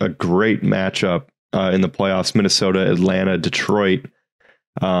a great matchup in the playoffs: Minnesota, Atlanta, Detroit.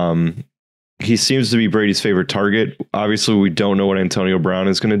 He seems to be Brady's favorite target. Obviously, we don't know what Antonio Brown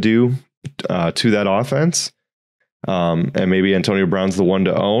is going to do to that offense. And maybe Antonio Brown's the one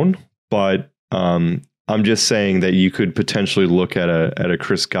to own. But I'm just saying that you could potentially look at a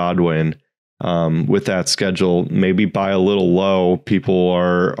Chris Godwin with that schedule, maybe buy a little low. People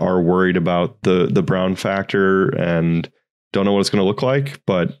are worried about the Brown factor and don't know what it's going to look like.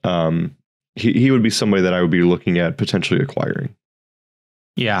 But he would be somebody that I would be looking at potentially acquiring.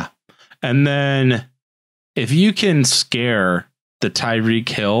 Yeah. And then if you can scare the Tyreek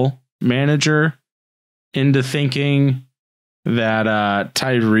Hill manager into thinking that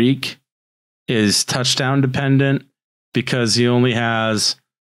Tyreek is touchdown dependent because he only has,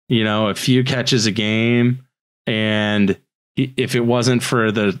 a few catches a game, and if it wasn't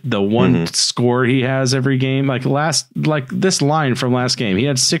for the one score he has every game, like this line from last game, he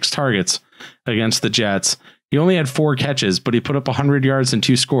had 6 targets against the Jets. He only had 4 catches, but he put up 100 yards and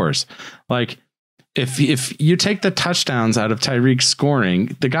 2 scores. Like, if you take the touchdowns out of Tyreek's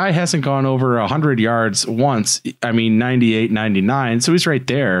scoring, the guy hasn't gone over 100 yards once. I mean, 98, 99. So he's right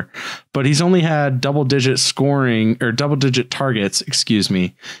there, but he's only had double-digit targets,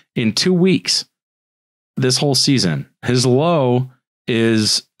 in 2 weeks this whole season. His low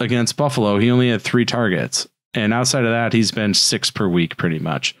is against Buffalo. He only had 3 targets. And outside of that, he's been 6 per week pretty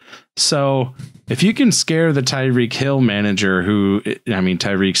much. So if you can scare the Tyreek Hill manager,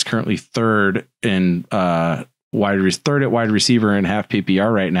 Tyreek's currently third at wide receiver and half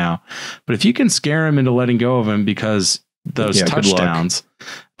PPR right now. But if you can scare him into letting go of him because those touchdowns,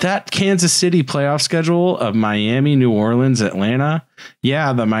 that Kansas City playoff schedule of Miami, New Orleans, Atlanta.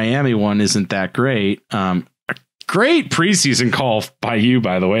 Yeah, the Miami one isn't that great. Great preseason call by you,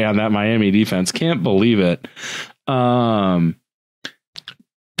 by the way, on that Miami defense. Can't believe it.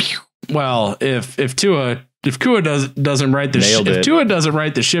 Well, if Tua doesn't right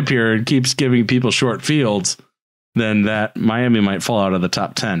the ship here and keeps giving people short fields, then that Miami might fall out of the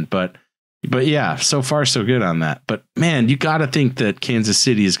top 10. But yeah, so far so good on that. But man, you got to think that Kansas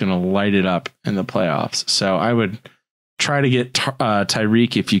City is going to light it up in the playoffs. So I would try to get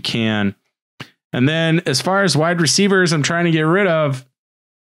Tyreek if you can. And then as far as wide receivers, I'm trying to get rid of,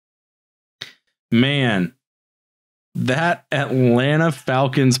 man, that Atlanta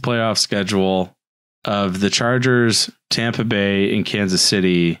Falcons playoff schedule of the Chargers, Tampa Bay, and Kansas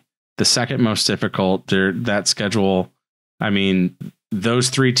City, the second most difficult. That schedule, I mean, those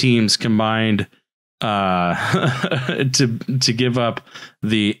 3 teams combined to give up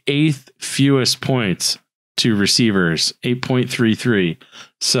the 8th fewest points to receivers, 8.33.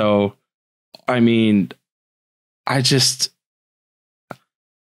 So, I mean,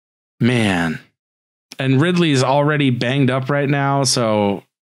 man, and Ridley's already banged up right now. So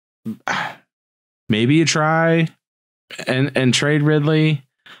maybe you try and trade Ridley.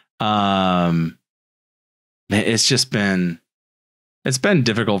 It's been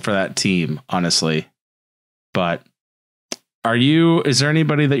difficult for that team, honestly. But is there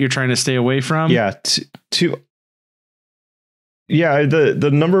anybody that you're trying to stay away from? Yeah. The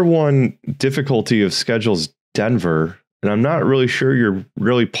number one difficulty of schedule is Denver, and I'm not really sure you're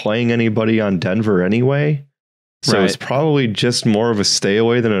really playing anybody on Denver anyway. So It's probably just more of a stay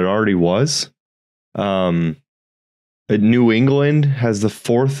away than it already was. New England has the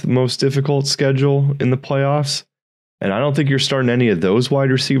 4th most difficult schedule in the playoffs, and I don't think you're starting any of those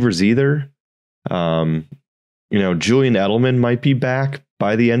wide receivers either. Julian Edelman might be back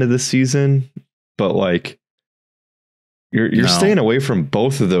by the end of the season, but like, You're staying away from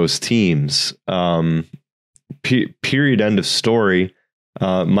both of those teams. Period. End of story.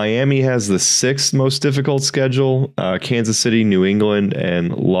 Miami has the 6th most difficult schedule. Kansas City, New England,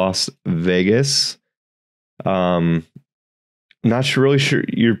 and Las Vegas. Not really sure.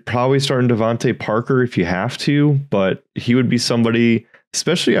 You're probably starting Devontae Parker if you have to, but he would be somebody,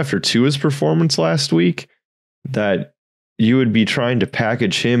 especially after Tua's performance last week, that you would be trying to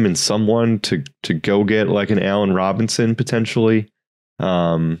package him and someone to go get like an Allen Robinson potentially,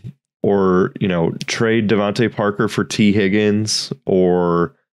 or trade Devontae Parker for T. Higgins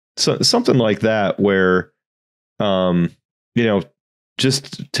or something like that, where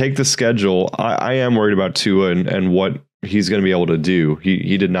just take the schedule. I am worried about Tua and what he's going to be able to do.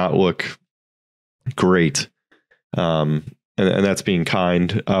 He did not look great, and and that's being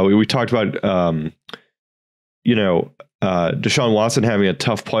kind. We talked about, Deshaun Watson having a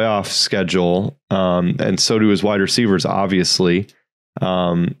tough playoff schedule, and so do his wide receivers, obviously.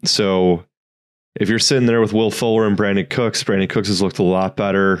 So if you're sitting there with Will Fuller and Brandon Cooks has looked a lot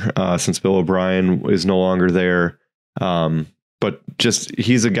better since Bill O'Brien is no longer there. But just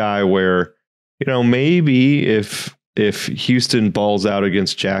he's a guy where, maybe if Houston balls out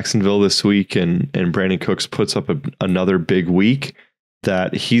against Jacksonville this week and Brandon Cooks puts up another big week,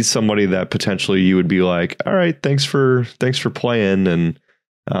 that he's somebody that potentially you would be like, all right, thanks for playing. And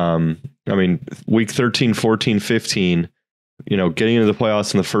week 13, 14, 15, getting into the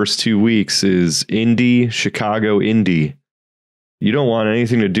playoffs in the first 2 weeks is Indy, Chicago, Indy. You don't want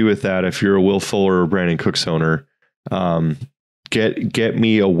anything to do with that if you're a Will Fuller or Brandon Cooks owner. Get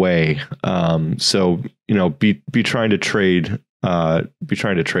me away. So be trying to trade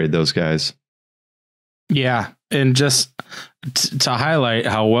those guys. Yeah, and just to highlight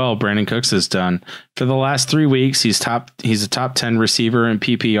how well Brandon Cooks has done for the last 3 weeks, he's a top 10 receiver in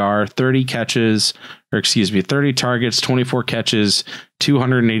PPR, 30 targets, 24 catches,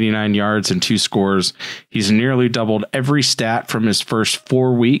 289 yards and 2 scores. He's nearly doubled every stat from his first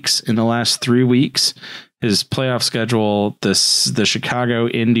 4 weeks in the last 3 weeks. His playoff schedule, the Chicago,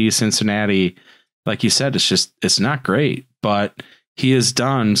 Indy, Cincinnati, like you said, it's not great, but he has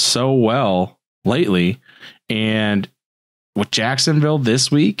done so well lately. And with Jacksonville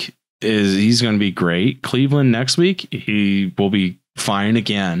this week, he's going to be great. Cleveland next week, he will be fine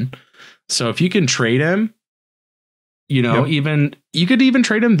again. So if you can trade him, even you could even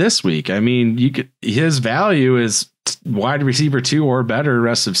trade him this week. I mean, his value is wide receiver 2 or better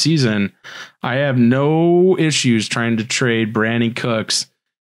rest of season. I have no issues trying to trade Brandon Cooks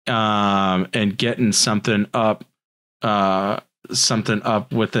and getting something up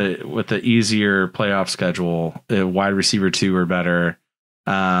with the easier playoff schedule, wide receiver 2 or better.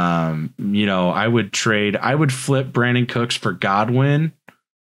 I would flip Brandon Cooks for Godwin.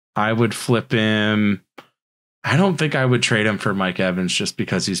 I would flip him. I don't think I would trade him for Mike Evans just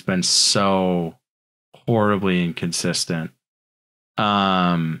because he's been so horribly inconsistent.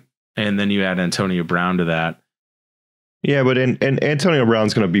 And then you add Antonio Brown to that. Yeah, but and Antonio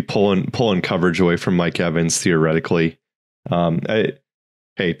Brown's going to be pulling coverage away from Mike Evans theoretically.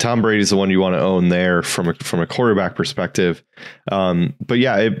 Hey, Tom Brady's the one you want to own there from a quarterback perspective. But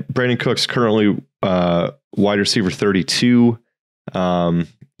yeah, Brandon Cooks currently wide receiver 32.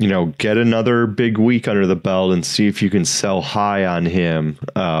 Get another big week under the belt and see if you can sell high on him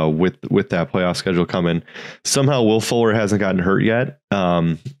with that playoff schedule coming. Somehow Will Fuller hasn't gotten hurt yet.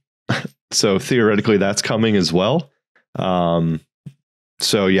 So theoretically that's coming as well.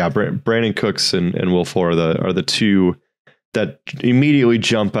 So yeah, Brandon Cooks and Will Fuller are the two that immediately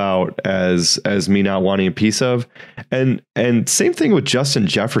jump out as me not wanting a piece of. And same thing with Justin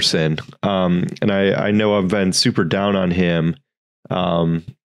Jefferson. And I know I've been super down on him.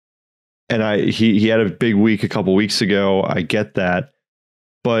 And he had a big week a couple weeks ago. I get that,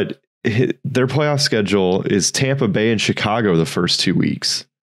 but their playoff schedule is Tampa Bay and Chicago the first 2 weeks.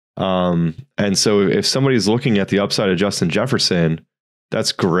 And so if somebody's looking at the upside of Justin Jefferson,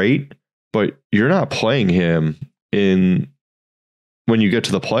 that's great, but you're not playing him when you get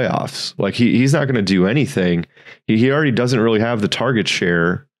to the playoffs. Like he's not going to do anything. He already doesn't really have the target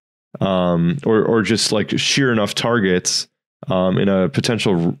share, or just like sheer enough targets in a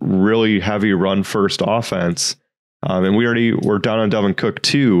potential really heavy run first offense. And we're down on Devin Cook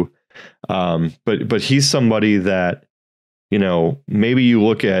too. But he's somebody that, maybe you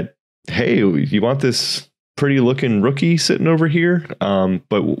look at, hey, you want this pretty looking rookie sitting over here.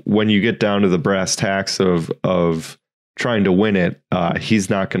 But when you get down to the brass tacks of trying to win it, he's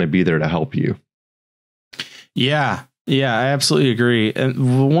not going to be there to help you. Yeah, I absolutely agree.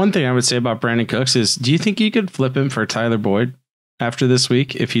 And one thing I would say about Brandon Cooks is, do you think you could flip him for Tyler Boyd after this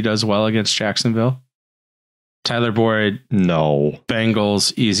week if he does well against Jacksonville? Tyler Boyd, no.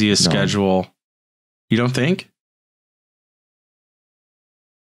 Bengals, easiest schedule. You don't think?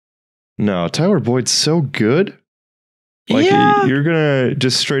 No, Tyler Boyd's so good. Like you're gonna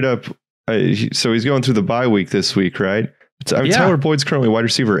just straight up. So he's going through the bye week this week, right? Tyler Boyd's currently wide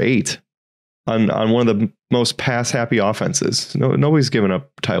receiver 8 on one of the most pass happy offenses. Nobody's giving up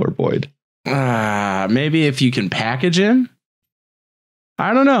Tyler Boyd. Maybe if you can package him.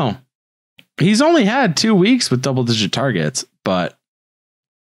 I don't know. He's only had 2 weeks with double-digit targets, but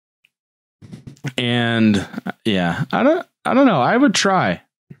I don't know. I would try,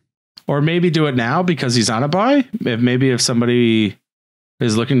 or maybe do it now because he's on a bye. If somebody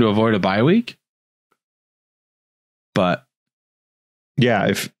is looking to avoid a bye week, but yeah,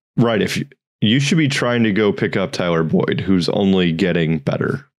 if you should be trying to go pick up Tyler Boyd, who's only getting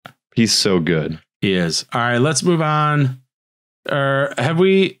better. He's so good. He is. All right, let's move on. Have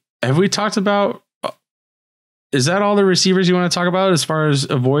we talked about? Is that all the receivers you want to talk about as far as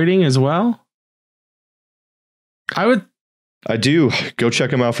avoiding as well? I do. Go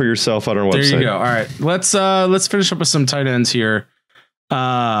check them out for yourself on our website. There you go. All right, let's finish up with some tight ends here.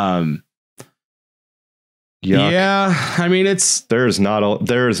 Yeah, I mean there is not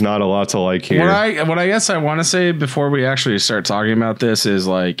a lot to like here. What I guess I want to say before we actually start talking about this is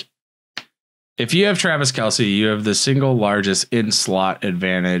like, if you have Travis Kelce, you have the single largest in slot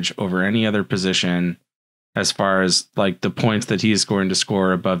advantage over any other position as far as like the points that he is going to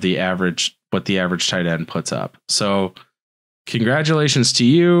score above the average, what the average tight end puts up. So congratulations to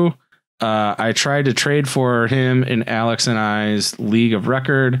you. I tried to trade for him in Alex and I's league of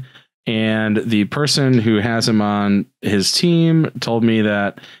record, and the person who has him on his team told me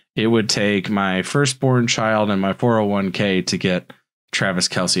that it would take my firstborn child and my 401k to get Travis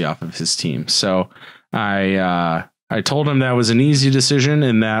Kelce off of his team. So I told him that was an easy decision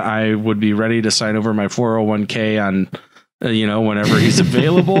and that I would be ready to sign over my 401k on, whenever he's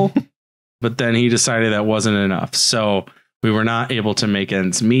available. But then he decided that wasn't enough. So we were not able to make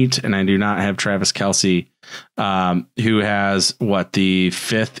ends meet. And I do not have Travis Kelce, who has the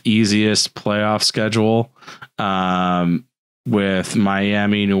 5th easiest playoff schedule, with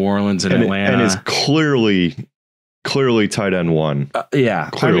Miami, New Orleans, and Atlanta. And is clearly tight end 1.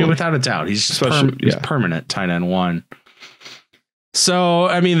 Yeah. Clearly. I mean, without a doubt, he's permanent tight end 1. So,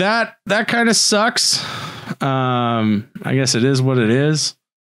 I mean, that kind of sucks. I guess it is what it is.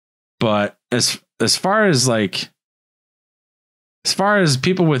 But as far as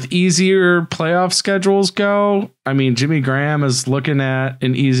people with easier playoff schedules go, I mean, Jimmy Graham is looking at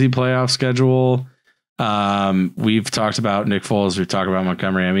an easy playoff schedule. We've talked about Nick Foles. We've talked about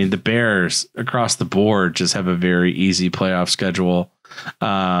Montgomery. I mean, the Bears across the board just have a very easy playoff schedule.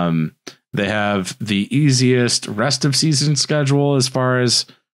 They have the easiest rest of season schedule as far as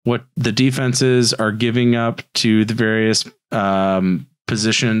what the defenses are giving up to the various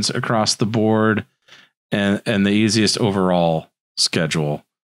positions across the board, and the easiest overall schedule.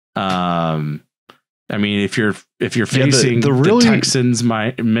 I mean, if you're facing the Texans,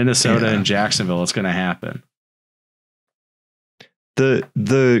 Minnesota, and Jacksonville, it's going to happen.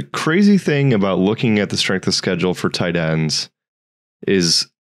 The crazy thing about looking at the strength of schedule for tight ends is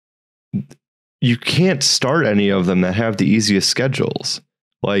you can't start any of them that have the easiest schedules.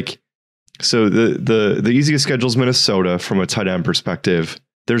 So the easiest schedule is Minnesota from a tight end perspective.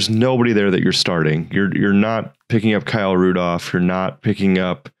 There's nobody there that you're starting. You're not picking up Kyle Rudolph. You're not picking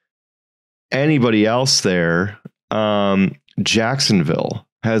up anybody else there. Jacksonville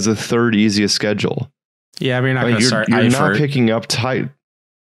has the 3rd easiest schedule. Yeah, I mean, you're not picking up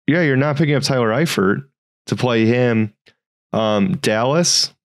you're not picking up Tyler Eifert to play him.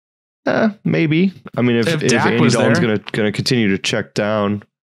 Dallas, maybe. I mean, if Andy Dalton's going to continue to check down,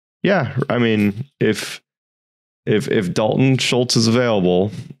 yeah. I mean, if Dalton Schultz is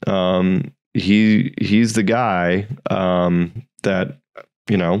available, he's the guy that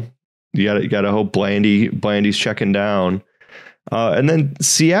you got to hope Blandy's checking down, and then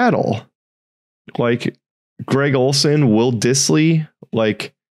Seattle, Greg Olsen, Will Dissly,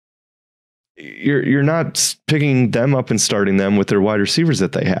 you're not picking them up and starting them with their wide receivers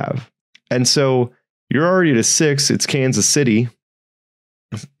that they have, and so you're already to 6. It's Kansas City.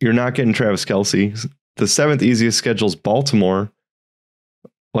 You're not getting Travis Kelce. The 7th easiest schedule is Baltimore.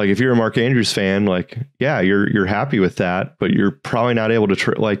 If you're a Mark Andrews fan, you're happy with that, but you're probably not able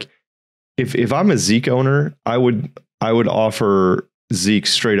to if I'm a Zeke owner, I would offer Zeke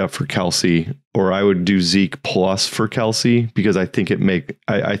straight up for Kelce, or I would do Zeke plus for Kelce, because I think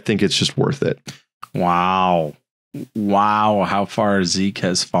I think it's just worth it. Wow. How far Zeke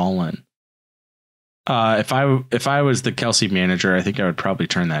has fallen. If I was the Kelce manager, I think I would probably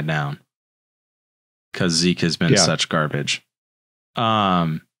turn that down, because Zeke has been such garbage.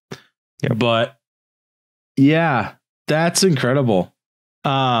 But yeah, that's incredible.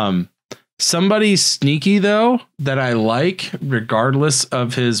 Somebody sneaky though that I like, regardless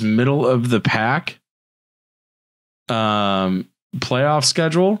of his middle of the pack playoff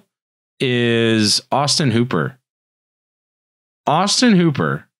schedule, is Austin Hooper. Austin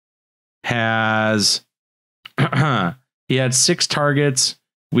Hooper has he had 6 targets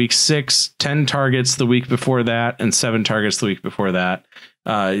week 6, 10 targets the week before that, and 7 targets the week before that.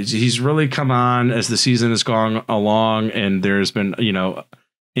 He's really come on as the season has gone along, and there's been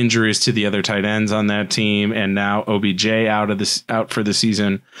injuries to the other tight ends on that team, and now OBJ out for the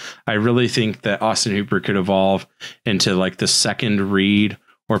season. I really think that Austin Hooper could evolve into the second read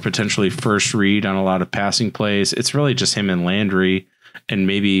or potentially first read on a lot of passing plays. It's really just him and Landry and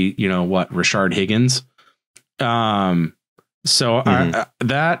maybe, Rashard Higgins. That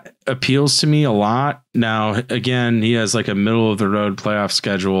appeals to me a lot. Now, again, he has like a middle of the road playoff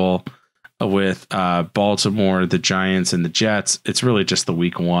schedule with Baltimore, the Giants, and the Jets. It's really just the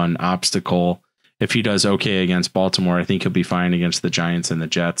week 1 obstacle. If he does okay against Baltimore, I think he'll be fine against the Giants and the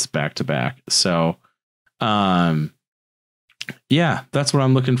Jets back to back. So, yeah, that's what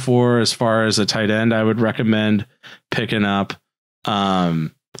I'm looking for as far as a tight end. I would recommend picking up tight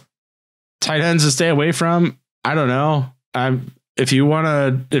ends to stay away from. I don't know. If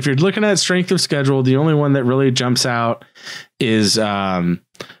you're looking at strength of schedule, the only one that really jumps out is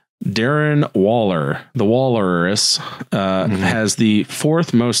Darren Waller. The Walrus has the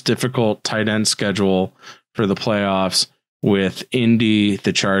 4th most difficult tight end schedule for the playoffs with Indy,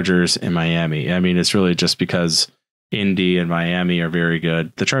 the Chargers, and Miami. I mean, it's really just because Indy and Miami are very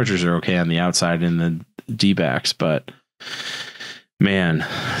good. The Chargers are okay on the outside in the D-backs, but man,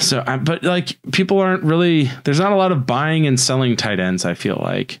 but like people aren't really, there's not a lot of buying and selling tight ends. I feel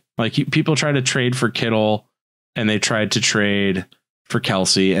like people try to trade for Kittle and they tried to trade for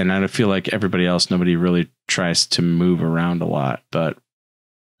Kelsey. And I feel like everybody else, nobody really tries to move around a lot, but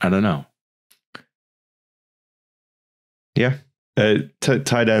I don't know. Yeah.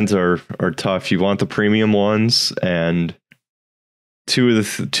 Tight ends are tough. You want the premium ones, and two of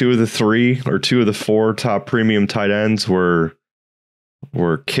the 3 or 2 of the 4 top premium tight ends were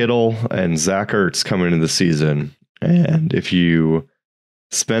Kittle and Zach Ertz coming into the season. And if you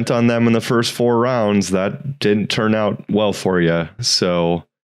spent on them in the first 4 rounds, that didn't turn out well for you. So,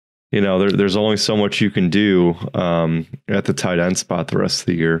 there's only so much you can do at the tight end spot the rest of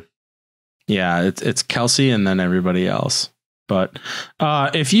the year. Yeah, it's Kelsey and then everybody else. But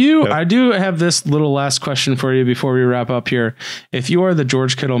I do have this little last question for you before we wrap up here. If you are the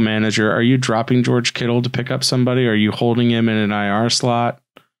George Kittle manager, are you dropping George Kittle to pick up somebody? Are you holding him in an IR slot?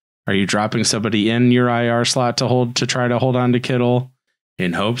 Are you dropping somebody in your IR slot to try to hold on to Kittle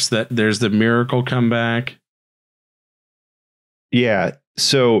in hopes that there's the miracle comeback? Yeah.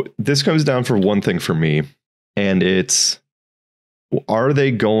 So this comes down for one thing for me, and it's, are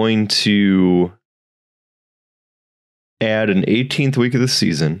they going to add an 18th week of the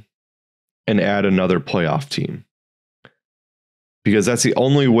season and add another playoff team? Because that's the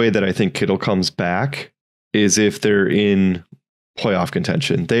only way that I think Kittle comes back, is if they're in playoff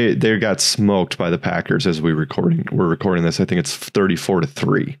contention. They got smoked by the Packers as we're recording this. I think it's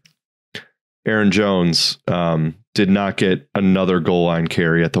 34-3. Aaron Jones did not get another goal line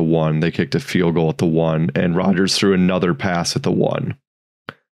carry at the 1. They kicked a field goal at the 1, and Rodgers threw another pass at the 1.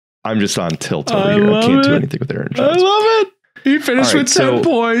 I'm just on tilt over here. I can't do anything with Aaron Jones. I love it. He finished with 10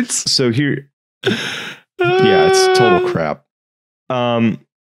 points. So here, yeah, it's total crap.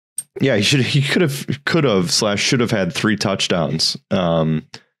 Yeah, he could have should have had 3 touchdowns. Either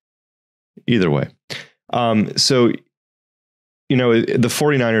way. So, the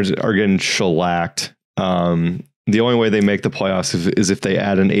 49ers are getting shellacked. The only way they make the playoffs is if they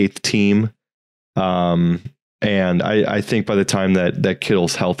add an 8th team. And I think by the time that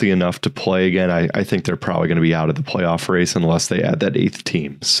Kittle's healthy enough to play again, I think they're probably going to be out of the playoff race unless they add that 8th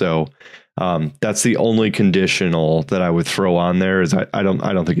team. So that's the only conditional that I would throw on there, is I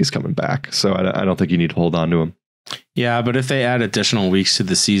don't think he's coming back. So I don't think you need to hold on to him. Yeah, but if they add additional weeks to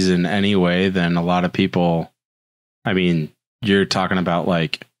the season anyway, then a lot of people, I mean, you're talking about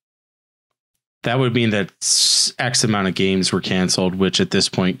like, that would mean that X amount of games were canceled, which at this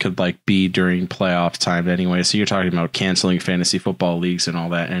point could like be during playoff time anyway. So you're talking about canceling fantasy football leagues and all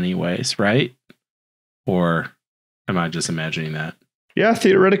that anyways, right? Or am I just imagining that? Yeah,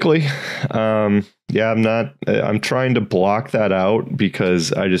 theoretically. I'm trying to block that out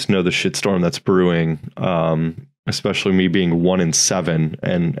because I just know the shitstorm that's brewing. Especially me being 1-7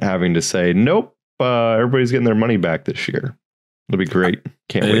 and having to say, nope, everybody's getting their money back this year. It'll be great.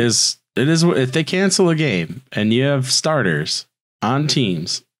 Can't wait. It is if they cancel a game and you have starters on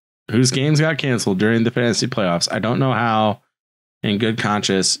teams whose games got canceled during the fantasy playoffs, I don't know how in good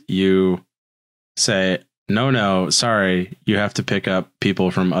conscience you say, no, sorry, you have to pick up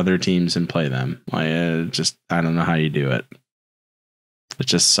people from other teams and play them. Like, I don't know how you do it. It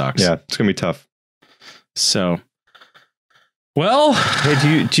just sucks. Yeah, it's going to be tough. So, well,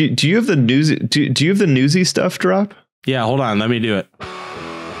 hey, do you have the Newsy? Do you have the Newsy Stuff drop? Yeah, hold on, let me do it.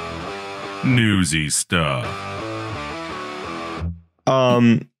 Newsy Stuff.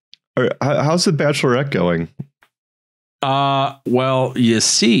 How's the Bachelorette going? Well, you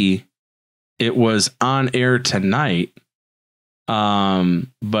see, it was on air tonight.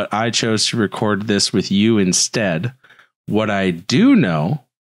 But I chose to record this with you instead. What I do know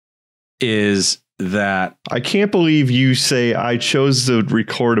is that I can't believe you say I chose to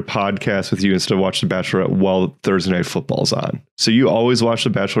record a podcast with you instead of watch The Bachelorette while Thursday Night Football's on. So you always watch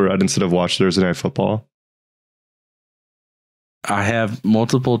The Bachelorette instead of watch Thursday Night Football? I have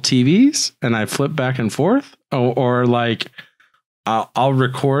multiple TVs and I flip back and forth, or like I'll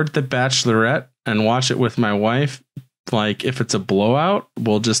record The Bachelorette and watch it with my wife. Like if it's a blowout,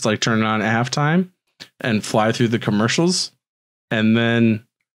 we'll just like turn it on at halftime and fly through the commercials. And then,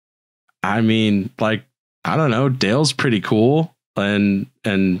 I mean, like, I don't know, Dale's pretty cool, and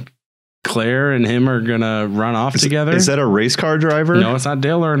Claire and him are gonna run off together. Is that a race car driver? No, it's not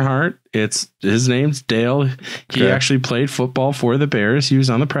Dale Earnhardt. His name's Dale. He actually played football for the Bears. He was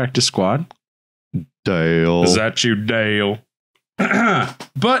on the practice squad. Dale. Is that you, Dale?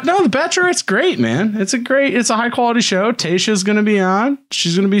 But no, The Bachelorette's great, man. It's a high quality show. Tayshia's gonna be on.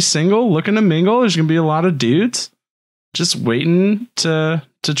 She's gonna be single, looking to mingle. There's gonna be a lot of dudes just waiting to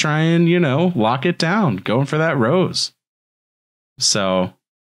try and, you know, lock it down, going for that rose. So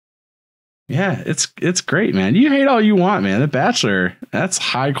yeah, it's great, man. You hate all you want, man. The Bachelor, that's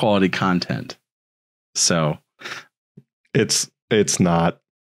high quality content. So it's not.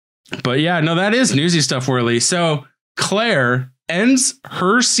 But yeah, no, that is Newsy Stuff, Whirly. So Claire ends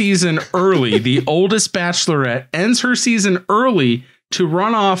her season early. The oldest Bachelorette ends her season early to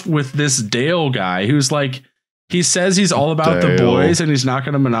run off with this Dale guy who's like, he says he's all about the boys and he's not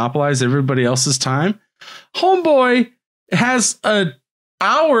going to monopolize everybody else's time. Homeboy has a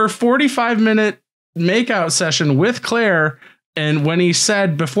 45-minute makeout session with Claire. And when he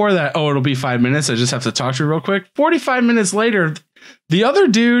said before that, oh, it'll be 5 minutes, I just have to talk to you real quick. 45 minutes later, the other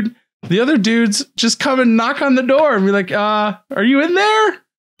dudes just come and knock on the door and be like, are you in there?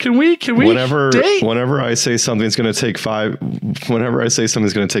 Can we date? Whenever I say something's going to take 5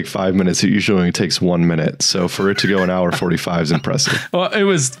 minutes, it usually only takes 1 minute. So for it to go an hour 45 is impressive. Well, it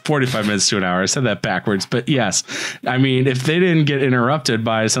was 45 minutes to an hour. I said that backwards, but yes. I mean, if they didn't get interrupted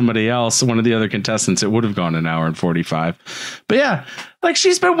by somebody else, one of the other contestants, it would have gone an hour and 45. But yeah, like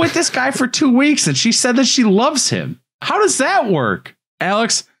she's been with this guy for 2 weeks and she said that she loves him. How does that work?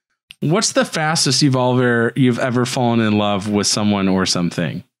 Alex, what's the fastest you've ever fallen in love with someone or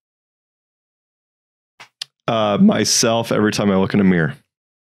something? Myself every time I look in a mirror.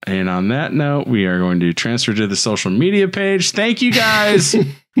 And on that note, we are going to transfer to the social media page. Thank you guys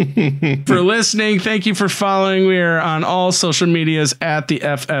for listening. Thank you for following. We are on all social medias at the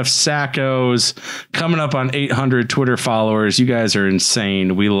FF Sackos, coming up on 800 Twitter followers. You guys are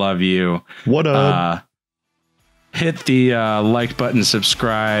insane. We love you. What up? Hit the like button,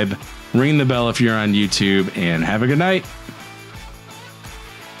 subscribe, ring the bell if you're on YouTube, and have a good night.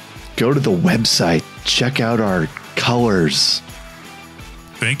 Go to the website. Check out our colors.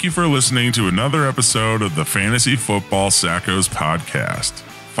 Thank you for listening to another episode of the Fantasy Football Sackos podcast.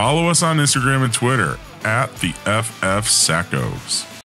 Follow us on Instagram and Twitter at the FF Sackos.